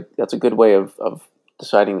 that's a good way of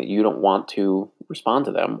deciding that you don't want to respond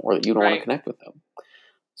to them or that you don't want to connect with them.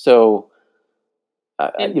 So,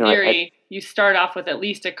 in theory, you start off with at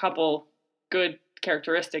least a couple good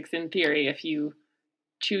characteristics in theory if you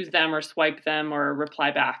choose them or swipe them or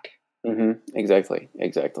reply back. Mm-hmm. Exactly.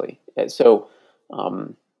 So,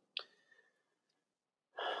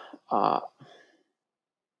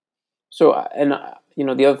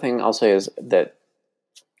 the other thing I'll say is that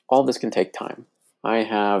all this can take time. I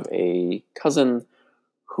have a cousin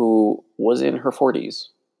who was in her 40s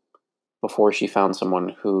before she found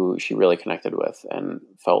someone who she really connected with and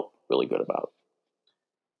felt really good about.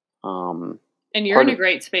 And you're in a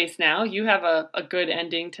great space now. You have a good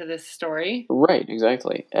ending to this story. Right,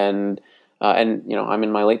 exactly. And I'm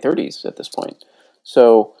in my late 30s at this point.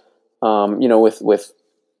 So, with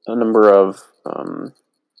a number of,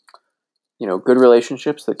 good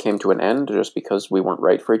relationships that came to an end just because we weren't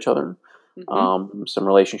right for each other. Mm-hmm. Some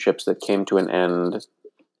relationships that came to an end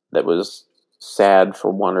that was sad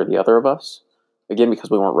for one or the other of us. Again,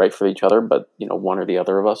 because we weren't right for each other, but, one or the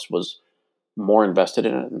other of us was more invested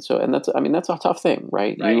in it. And that's a tough thing,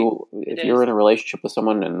 right? If you're in a relationship with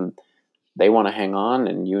someone and they want to hang on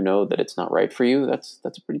and you know that it's not right for you, that's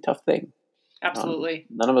a pretty tough thing. Absolutely.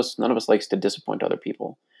 None of us likes to disappoint other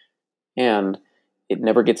people. And it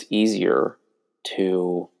never gets easier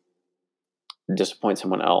to disappoint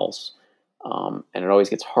someone else. And it always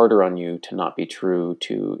gets harder on you to not be true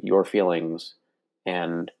to your feelings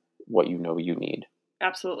and what you know you need.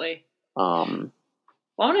 Absolutely.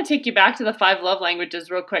 Well, I want to take you back to the 5 love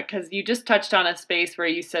languages real quick because you just touched on a space where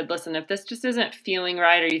you said, listen, if this just isn't feeling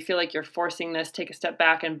right or you feel like you're forcing this, take a step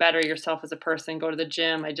back and better yourself as a person, go to the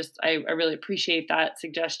gym. I really appreciate that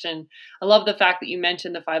suggestion. I love the fact that you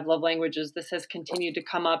mentioned the 5 love languages. This has continued to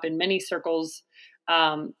come up in many circles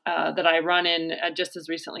that I run in just as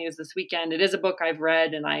recently as this weekend. It is a book I've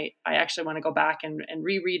read, and I actually want to go back and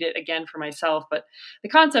reread it again for myself. But the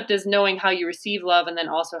concept is knowing how you receive love and then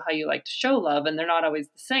also how you like to show love, and they're not always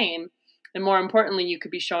the same. And more importantly, you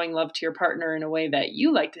could be showing love to your partner in a way that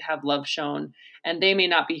you like to have love shown, and they may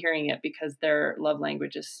not be hearing it because their love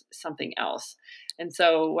language is something else. And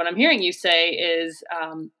so what I'm hearing you say is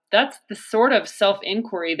that's the sort of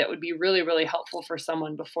self-inquiry that would be really, really helpful for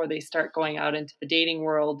someone before they start going out into the dating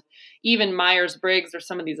world. Even Myers-Briggs or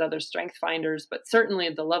some of these other strength finders, but certainly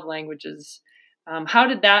the love languages. How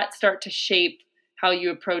did that start to shape how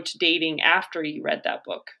you approach dating after you read that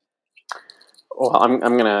book? Well, I'm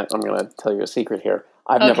gonna tell you a secret here.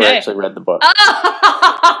 I've never actually read the book.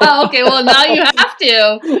 Okay, well now you have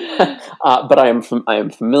to. But I am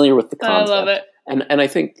familiar with the concept. I love it. And I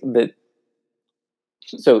think that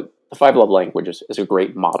the 5 love languages is a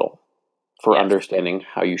great model for understanding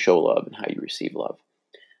how you show love and how you receive love.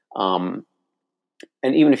 And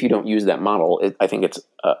even if you don't use that model, I think it's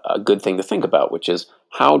a good thing to think about, which is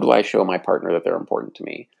how do I show my partner that they're important to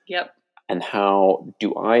me? Yep. And how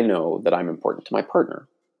do I know that I'm important to my partner?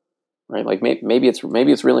 Right? Like maybe it's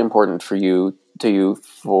really important for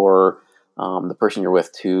the person you're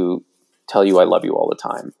with to tell you I love you all the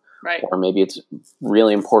time. Right. Or maybe it's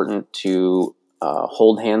really important to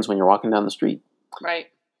hold hands when you're walking down the street. Right.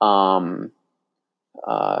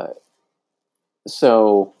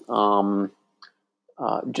 So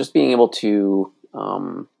just being able to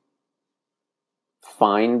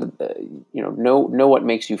find, know what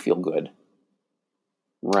makes you feel good,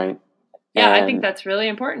 right? Yeah, I think that's really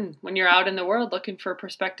important when you're out in the world looking for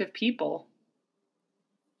prospective people.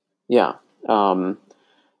 Yeah,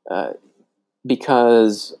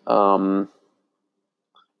 because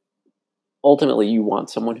ultimately you want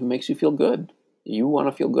someone who makes you feel good. You want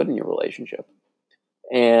to feel good in your relationship,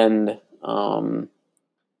 and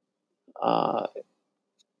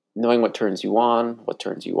knowing what turns you on, what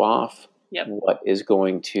turns you off, Yep. what is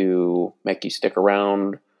going to make you stick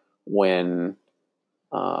around when,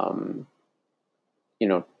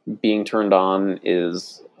 being turned on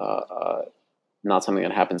is not something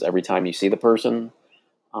that happens every time you see the person.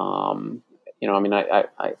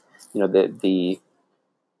 The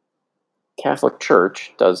Catholic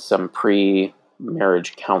Church does some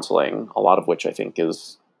pre-marriage counseling, a lot of which I think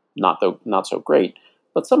is not so great,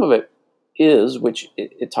 but some of it is, which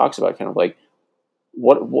it talks about kind of like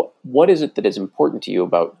what is it that is important to you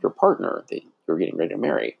about your partner that you're getting ready to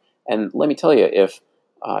marry. And let me tell you, if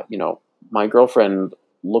my girlfriend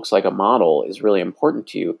looks like a model is really important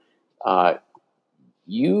to you,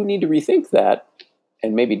 you need to rethink that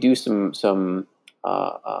and maybe do some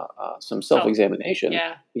self-examination,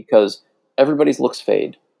 because everybody's looks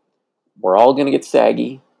fade. We're all going to get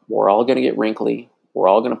saggy. We're all going to get wrinkly. We're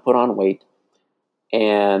all going to put on weight.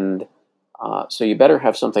 And so you better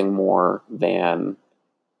have something more than,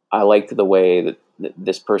 I like the way that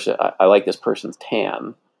this person, I like this person's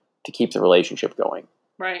tan, to keep the relationship going.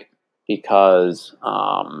 Right. Because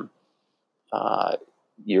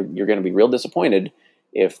you're going to be real disappointed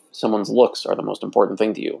if someone's looks are the most important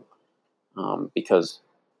thing to you, because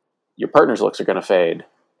your partner's looks are going to fade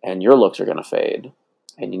and your looks are going to fade,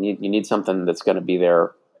 and you need something that's going to be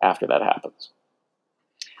there after that happens.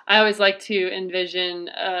 I always like to envision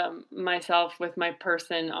myself with my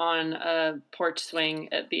person on a porch swing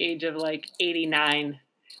at the age of like 89,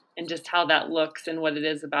 and just how that looks and what it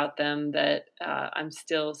is about them that I'm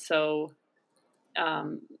still so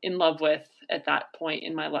in love with at that point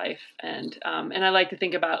in my life. And I like to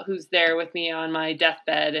think about who's there with me on my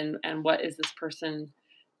deathbed, and what is this person,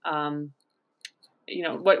 what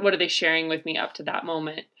are they sharing with me up to that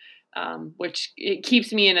moment, which it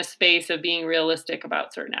keeps me in a space of being realistic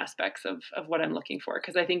about certain aspects of what I'm looking for.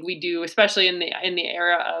 Because I think we do, especially in the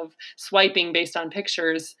era of swiping based on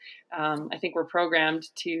pictures, I think we're programmed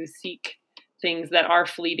to seek things that are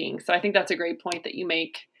fleeting. So I think that's a great point that you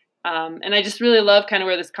make. And I just really love kind of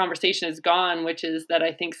where this conversation has gone, which is that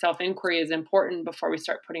I think self-inquiry is important before we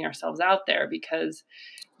start putting ourselves out there, because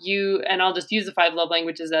and I'll just use the 5 love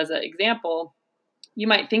languages as an example. You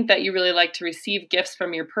might think that you really like to receive gifts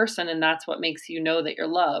from your person, and that's what makes you know that you're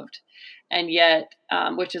loved. And yet,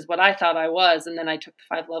 which is what I thought I was. And then I took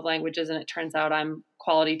the 5 love languages, and it turns out I'm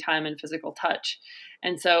quality time and physical touch.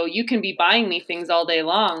 And so you can be buying me things all day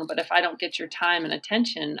long, but if I don't get your time and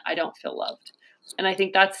attention, I don't feel loved. And I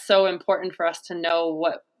think that's so important for us to know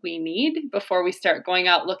what we need before we start going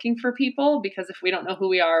out looking for people, because if we don't know who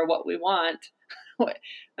we are or what we want,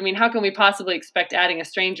 how can we possibly expect adding a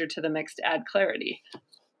stranger to the mix to add clarity?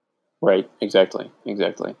 Right. Exactly.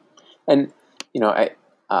 And, I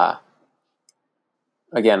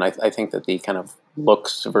think that the kind of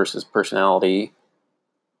looks versus personality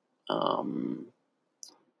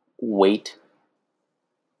weight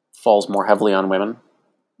falls more heavily on women.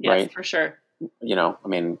 Yes, right? For sure.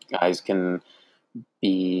 Guys can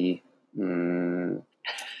be,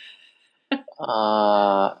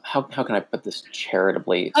 how can I put this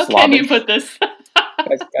charitably? How can you put this?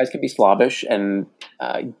 guys can be slobbish and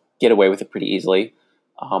get away with it pretty easily.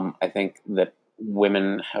 I think that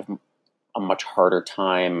women have a much harder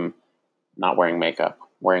time not wearing makeup,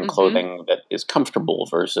 wearing clothing that is comfortable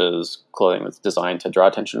versus clothing that's designed to draw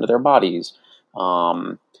attention to their bodies.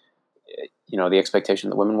 The expectation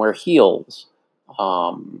that women wear heels,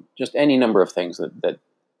 just any number of things that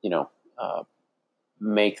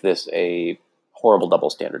make this a horrible double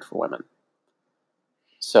standard for women.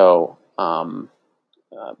 So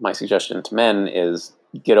my suggestion to men is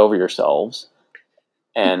get over yourselves,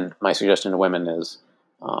 and my suggestion to women is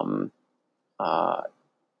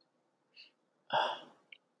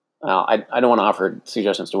I don't want to offer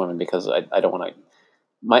suggestions to women because I don't want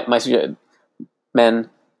to. Men,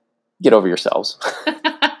 get over yourselves.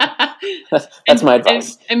 That's my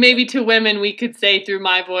advice. And maybe to women, we could say through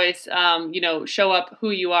my voice, show up who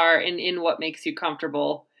you are and in what makes you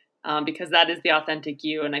comfortable, because that is the authentic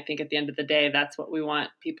you. And I think at the end of the day, that's what we want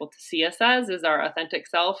people to see us as, is our authentic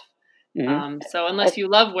self. Mm-hmm. So unless you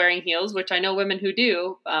love wearing heels, which I know women who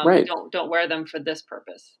do, right. don't wear them for this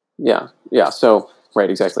purpose. Yeah. So right,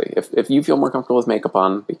 exactly. If you feel more comfortable with makeup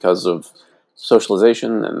on because of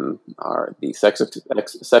socialization and the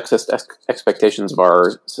sexist expectations of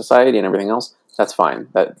our society and everything else, that's fine.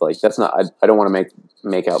 That's not. I don't want to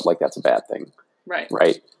make out like that's a bad thing. Right.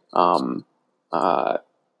 Right.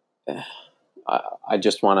 I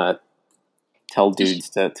just want to tell dudes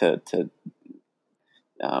to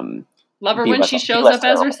love her when she shows up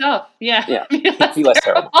as herself. Yeah. Be less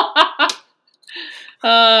terrible.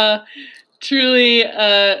 Truly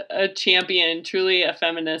a champion, truly a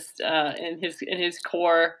feminist in his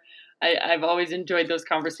core. I've always enjoyed those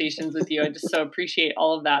conversations with you. I just so appreciate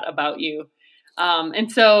all of that about you.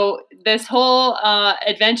 And so this whole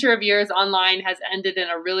adventure of yours online has ended in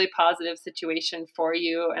a really positive situation for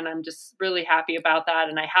you. And I'm just really happy about that.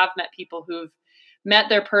 And I have met people who've met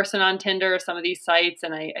their person on Tinder or some of these sites.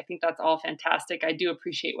 And I think that's all fantastic. I do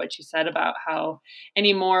appreciate what you said about how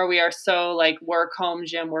anymore we are so like work, home,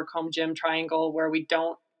 gym triangle, where we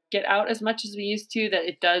don't get out as much as we used to, that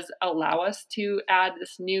it does allow us to add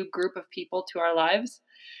this new group of people to our lives.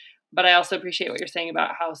 But I also appreciate what you're saying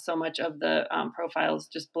about how so much of the profiles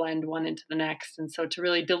just blend one into the next. And so to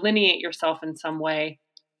really delineate yourself in some way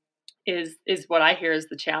is what I hear is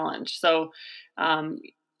the challenge. So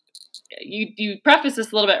you prefaced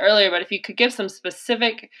this a little bit earlier, but if you could give some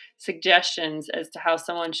specific suggestions as to how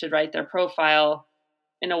someone should write their profile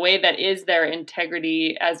in a way that is their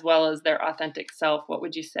integrity as well as their authentic self, what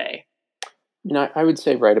would you say? I would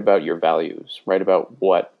say write about your values, write about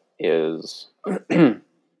what is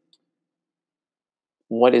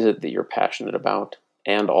what is it that you're passionate about,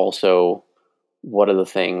 and also what are the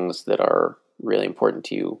things that are really important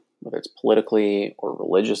to you, whether it's politically or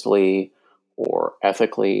religiously or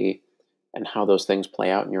ethically, and how those things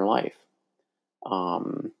play out in your life.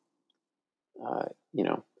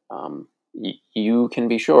 You can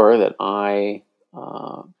be sure that I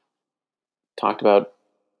talked about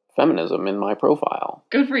feminism in my profile.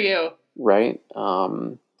 Good for you. Right?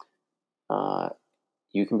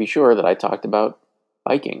 You can be sure that I talked about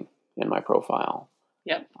biking in my profile.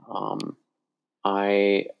 Yep.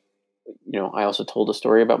 I also told a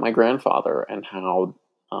story about my grandfather and how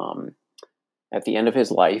at the end of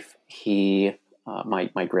his life,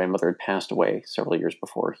 my grandmother had passed away several years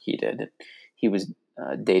before he did. He was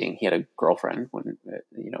dating. He had a girlfriend when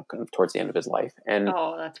kind of towards the end of his life, and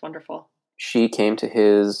oh, that's wonderful. She came to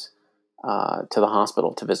his to the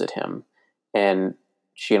hospital to visit him, and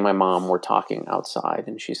she and my mom were talking outside,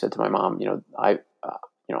 and she said to my mom, I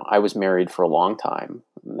was married for a long time,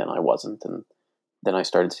 and then I wasn't, and then I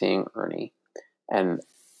started seeing Ernie, and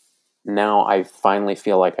now I finally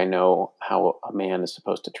feel like I know how a man is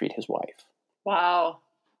supposed to treat his wife. Wow.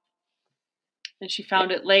 And she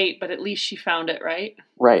found it late, but at least she found it, right?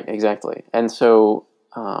 Right, exactly. And so,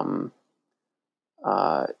 I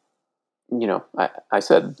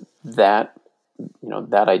said that,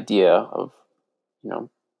 that idea of,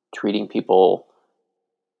 treating people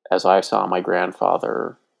as I saw my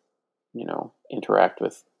grandfather, interact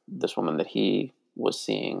with this woman that he was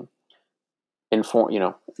seeing,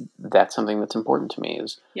 that's something that's important to me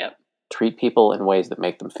is yep. Treat people in ways that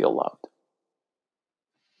make them feel loved.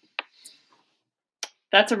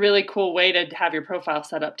 That's a really cool way to have your profile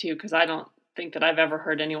set up too, because I don't think that I've ever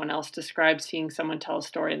heard anyone else describe seeing someone tell a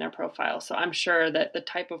story in their profile. So I'm sure that the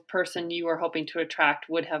type of person you were hoping to attract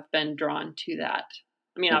would have been drawn to that.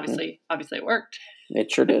 I mean, obviously it worked.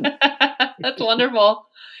 It sure did. That's wonderful.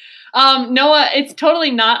 Noah, it's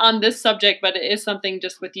totally not on this subject, but it is something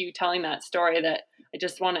just with you telling that story that I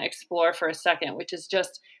just want to explore for a second, which is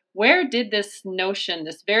just where did this notion,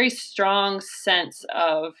 this very strong sense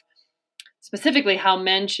of specifically how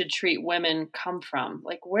men should treat women come from?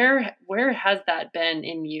 Like where has that been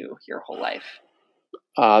in you your whole life?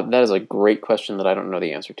 That is a great question that I don't know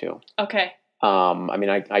the answer to. Okay.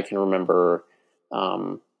 I can remember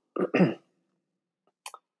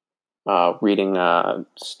reading a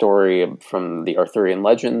story from the Arthurian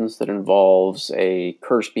legends that involves a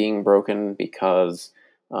curse being broken because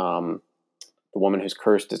the woman who's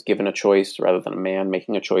cursed is given a choice rather than a man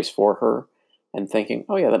making a choice for her and thinking,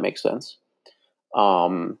 oh yeah, that makes sense.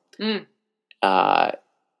 I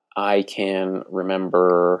can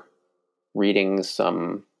remember reading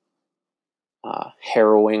some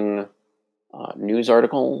harrowing news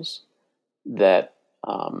articles that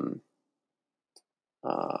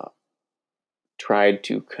tried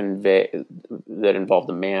to convey, that involved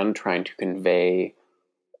a man trying to convey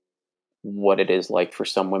what it is like for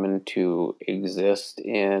some women to exist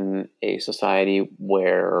in a society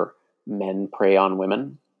where men prey on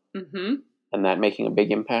women, and that making a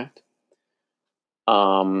big impact.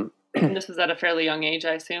 And this was at a fairly young age,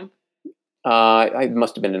 I assume. I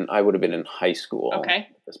would have been in high school. Okay.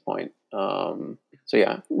 At this point. So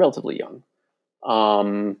yeah, relatively young.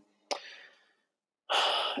 Um,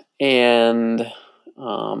 and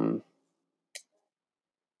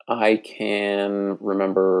I can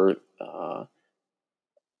remember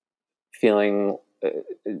feeling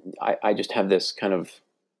I just have this kind of,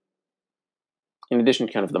 in addition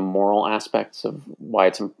to kind of the moral aspects of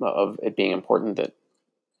why of it being important that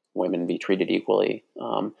women be treated equally.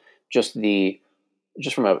 Just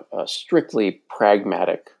just from a strictly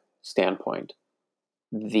pragmatic standpoint,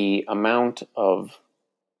 the amount of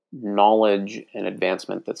knowledge and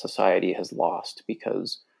advancement that society has lost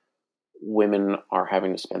because women are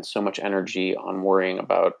having to spend so much energy on worrying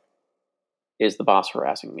about, is the boss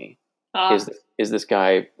harassing me? Ah, Is this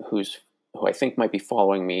guy who I think might be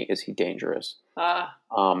following me, is he dangerous? ah,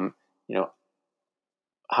 Um, you know,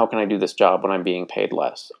 how can I do this job when I'm being paid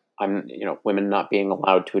less? Women not being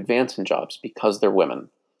allowed to advance in jobs because they're women.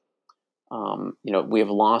 We have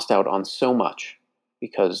lost out on so much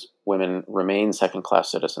because women remain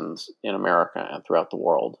second-class citizens in America and throughout the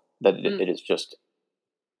world that mm, it is just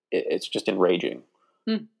it's just enraging.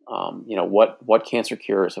 mm. What cancer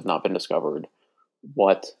cures have not been discovered?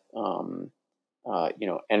 What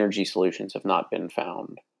energy solutions have not been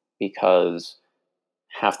found because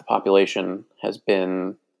half the population has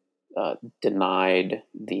been denied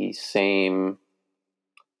the same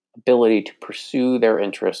ability to pursue their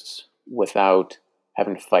interests without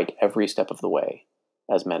having to fight every step of the way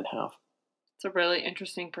as men have. It's a really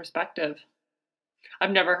interesting perspective.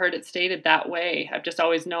 I've never heard it stated that way. I've just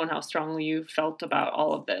always known how strongly you felt about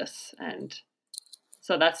all of this, and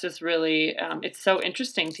so that's just really it's so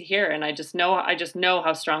interesting to hear. And I just know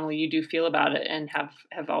how strongly you do feel about it, and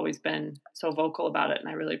have always been so vocal about it. And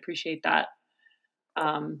I really appreciate that.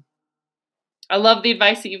 Um, I love the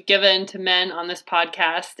advice that you've given to men on this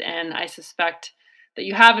podcast, and I suspect that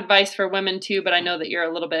you have advice for women too. But I know that you're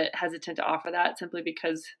a little bit hesitant to offer that simply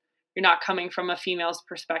because you're not coming from a female's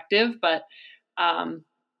perspective. Um,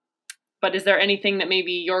 but is there anything that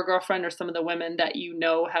maybe your girlfriend or some of the women that you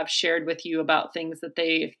know have shared with you about things that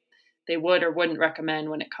they would or wouldn't recommend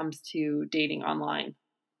when it comes to dating online?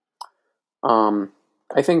 Um,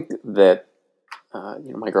 I think that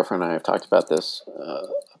my girlfriend and I have talked about this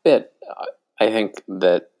a bit. I think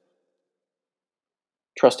that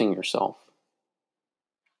trusting yourself,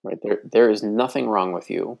 right? There is nothing wrong with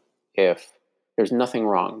you if there's nothing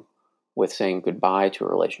wrong with saying goodbye to a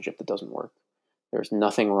relationship that doesn't work. There's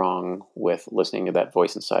nothing wrong with listening to that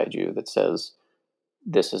voice inside you that says,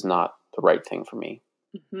 this is not the right thing for me,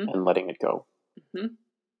 Hmm. and letting it go. Hmm.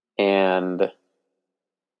 And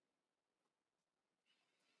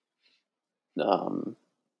um,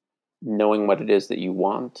 knowing what it is that you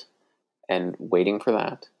want and waiting for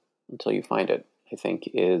that until you find it, I think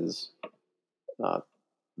is uh,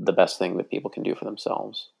 the best thing that people can do for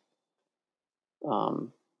themselves.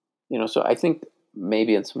 Um, so I think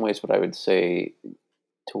maybe in some ways what I would say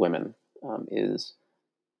to women is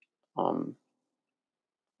um,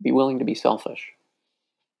 be willing to be selfish.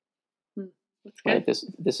 That's Right. good.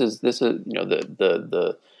 This is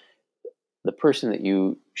the person that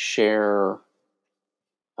you share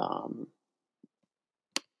um,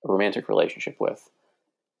 a romantic relationship with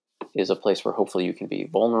is a place where hopefully you can be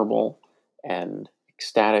vulnerable and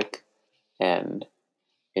ecstatic and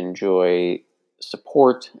enjoy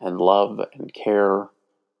support and love and care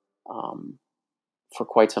um, for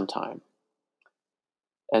quite some time.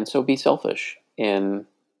 And so be selfish in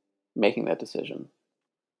making that decision.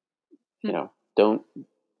 You Hmm. know,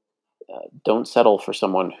 don't settle for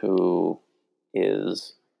someone who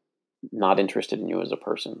is not interested in you as a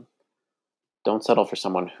person. Don't settle for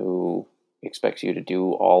someone who expects you to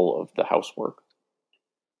do all of the housework.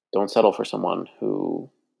 Don't settle for someone who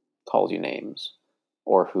calls you names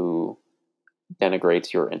or who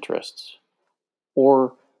denigrates your interests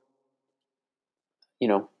or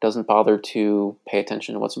doesn't bother to pay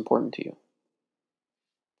attention to what's important to you.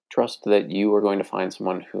 Trust that you are going to find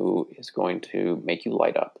someone who is going to make you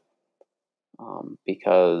light up,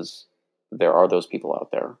 because there are those people out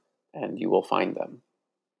there and you will find them.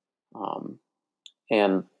 Um,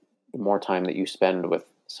 and the more time that you spend with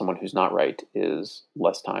someone who's not right is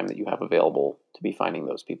less time that you have available to be finding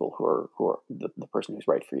those people who are the person who's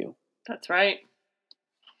right for you. That's right.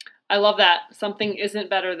 I love that. Something isn't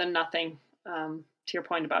better than nothing. To your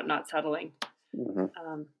point about not settling. Hmm.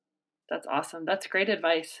 Um, that's awesome. That's great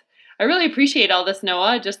advice. I really appreciate all this,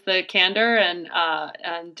 Noah. Just the candor and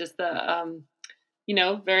just the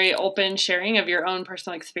very open sharing of your own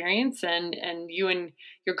personal experience, and you and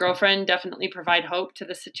your girlfriend definitely provide hope to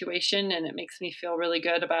the situation, and it makes me feel really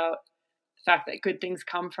good about the fact that good things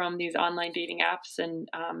come from these online dating apps, and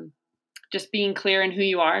just being clear in who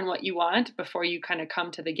you are and what you want before you kind of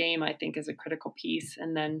come to the game, I think is a critical piece.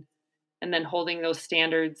 And then holding those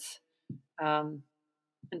standards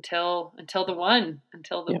until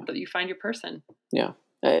you find your person. Yeah.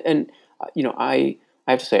 And, I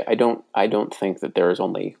have to say, I don't think that there is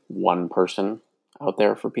only one person out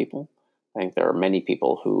there for people. I think there are many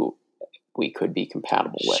people who we could be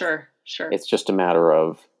compatible with. Sure. It's just a matter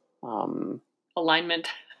of alignment.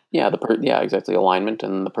 Yeah, exactly. Alignment,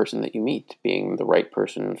 and the person that you meet being the right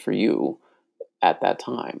person for you at that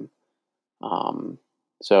time.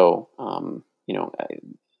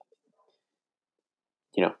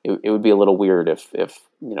 It would be a little weird if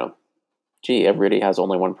everybody has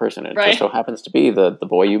only one person. It just so happens to be the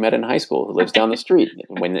boy you met in high school who lives down the street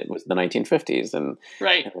when it was the 1950s, and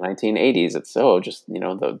in the 1980s it's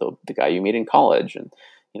the guy you meet in college, and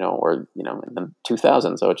or in the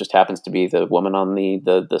 2000s. So it just happens to be the woman on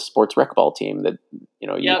the sports rec ball team that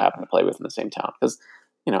you happen to play with in the same town, because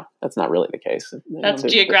that's not really the case. That's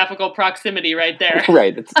geographical proximity right there.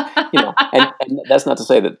 Right. It's and that's not to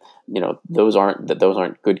say that those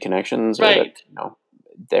aren't good connections, or that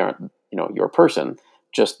they aren't your person.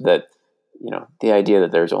 Just that the idea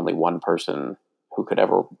that there's only one person who could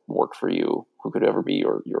ever work for you, who could ever be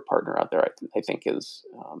your partner out there, I think is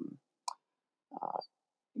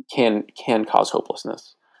can cause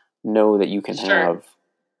hopelessness. Know that you can have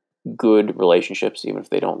good relationships even if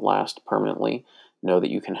they don't last permanently. Know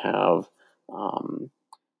that you can have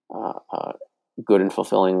good and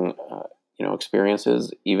fulfilling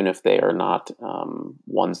experiences even if they are not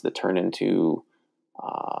ones that turn into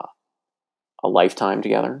a lifetime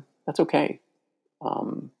together. That's okay.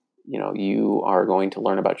 You are going to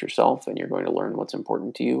learn about yourself, and you're going to learn what's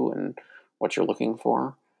important to you and what you're looking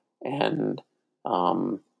for. And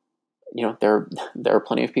there are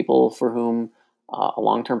plenty of people for whom a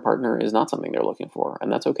long-term partner is not something they're looking for,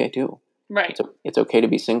 and that's okay too. Right. It's okay to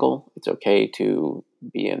be single. It's okay to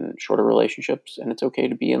be in shorter relationships, and it's okay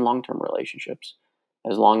to be in long-term relationships,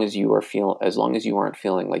 as long as you aren't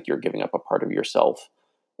feeling like you're giving up a part of yourself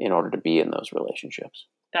in order to be in those relationships.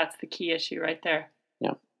 That's the key issue right there.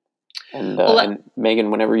 Yeah. And Megan,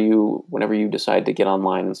 whenever you decide to get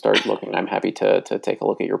online and start looking, I'm happy to take a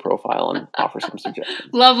look at your profile and offer some suggestions.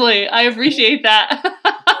 Lovely. I appreciate that.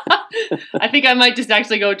 I think I might just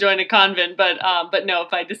actually go join a convent, but no,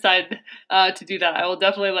 if I decide to do that, I will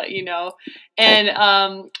definitely let you know. And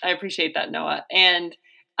I appreciate that, Noah. And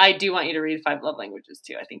I do want you to read 5 Love Languages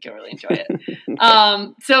too. I think you'll really enjoy it.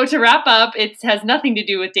 So to wrap up, it has nothing to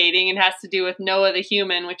do with dating. It has to do with Noah the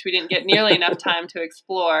human, which we didn't get nearly enough time to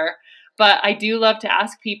explore. But I do love to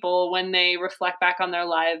ask people when they reflect back on their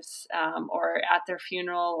lives, or at their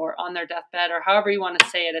funeral, or on their deathbed, or however you want to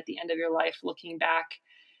say it, at the end of your life, looking back,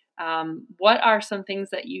 what are some things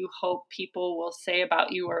that you hope people will say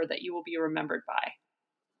about you, or that you will be remembered by?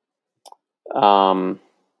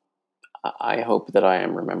 I hope that I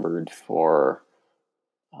am remembered for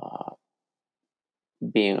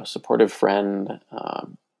being a supportive friend,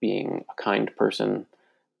 being a kind person,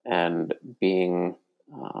 and being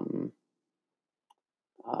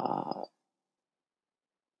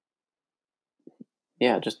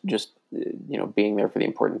just being there for the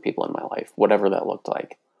important people in my life, whatever that looked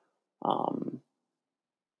like.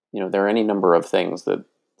 There are any number of things that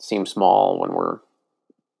seem small when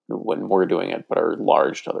we're doing it, but are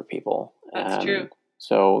large to other people. That's true.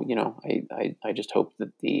 So, I just hope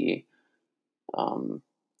that I'm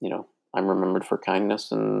remembered for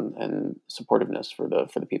kindness and supportiveness for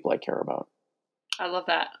the people I care about. I love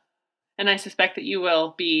that. And I suspect that you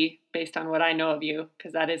will be, based on what I know of you,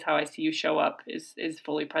 because that is how I see you show up, is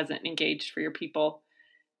fully present and engaged for your people.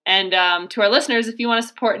 And to our listeners, if you want to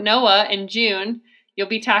support Noah in June, you'll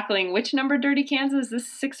be tackling which number Dirty Kansas? Is this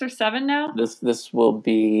 6 or 7 now? This will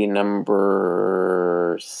be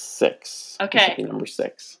number 6. Okay. This will be number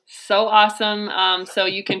 6. So awesome. So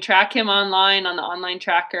you can track him online on the online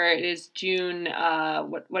tracker. It is June,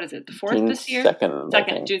 what is it, the 4th June this year? 2nd.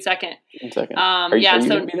 June 2nd. June 2nd. Are you going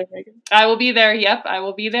to be there, Megan? I will be there. Yep, I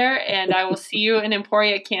will be there. And I will see you in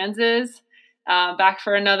Emporia, Kansas, back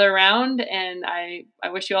for another round. And I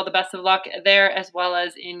wish you all the best of luck there, as well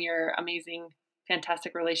as in your amazing,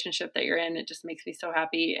 fantastic relationship that you're in. It just makes me so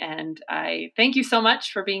happy. And I thank you so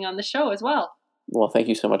much for being on the show as well. Well, thank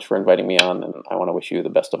you so much for inviting me on, and I want to wish you the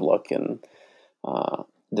best of luck in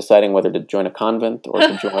deciding whether to join a convent or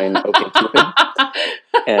to join OkCupid,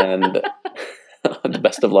 and the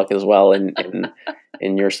best of luck as well in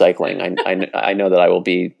your cycling. I know that I will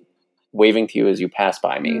be waving to you as you pass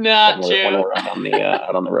by me when we're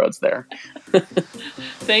out on the roads there.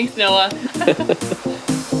 Thanks, Noah.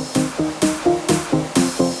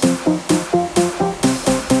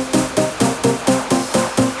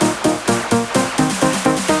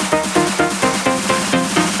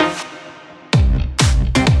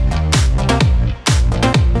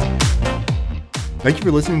 Thank you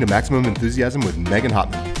for listening to Maximum Enthusiasm with Megan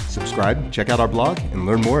Hopman. Subscribe, check out our blog, and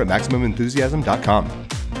learn more at MaximumEnthusiasm.com.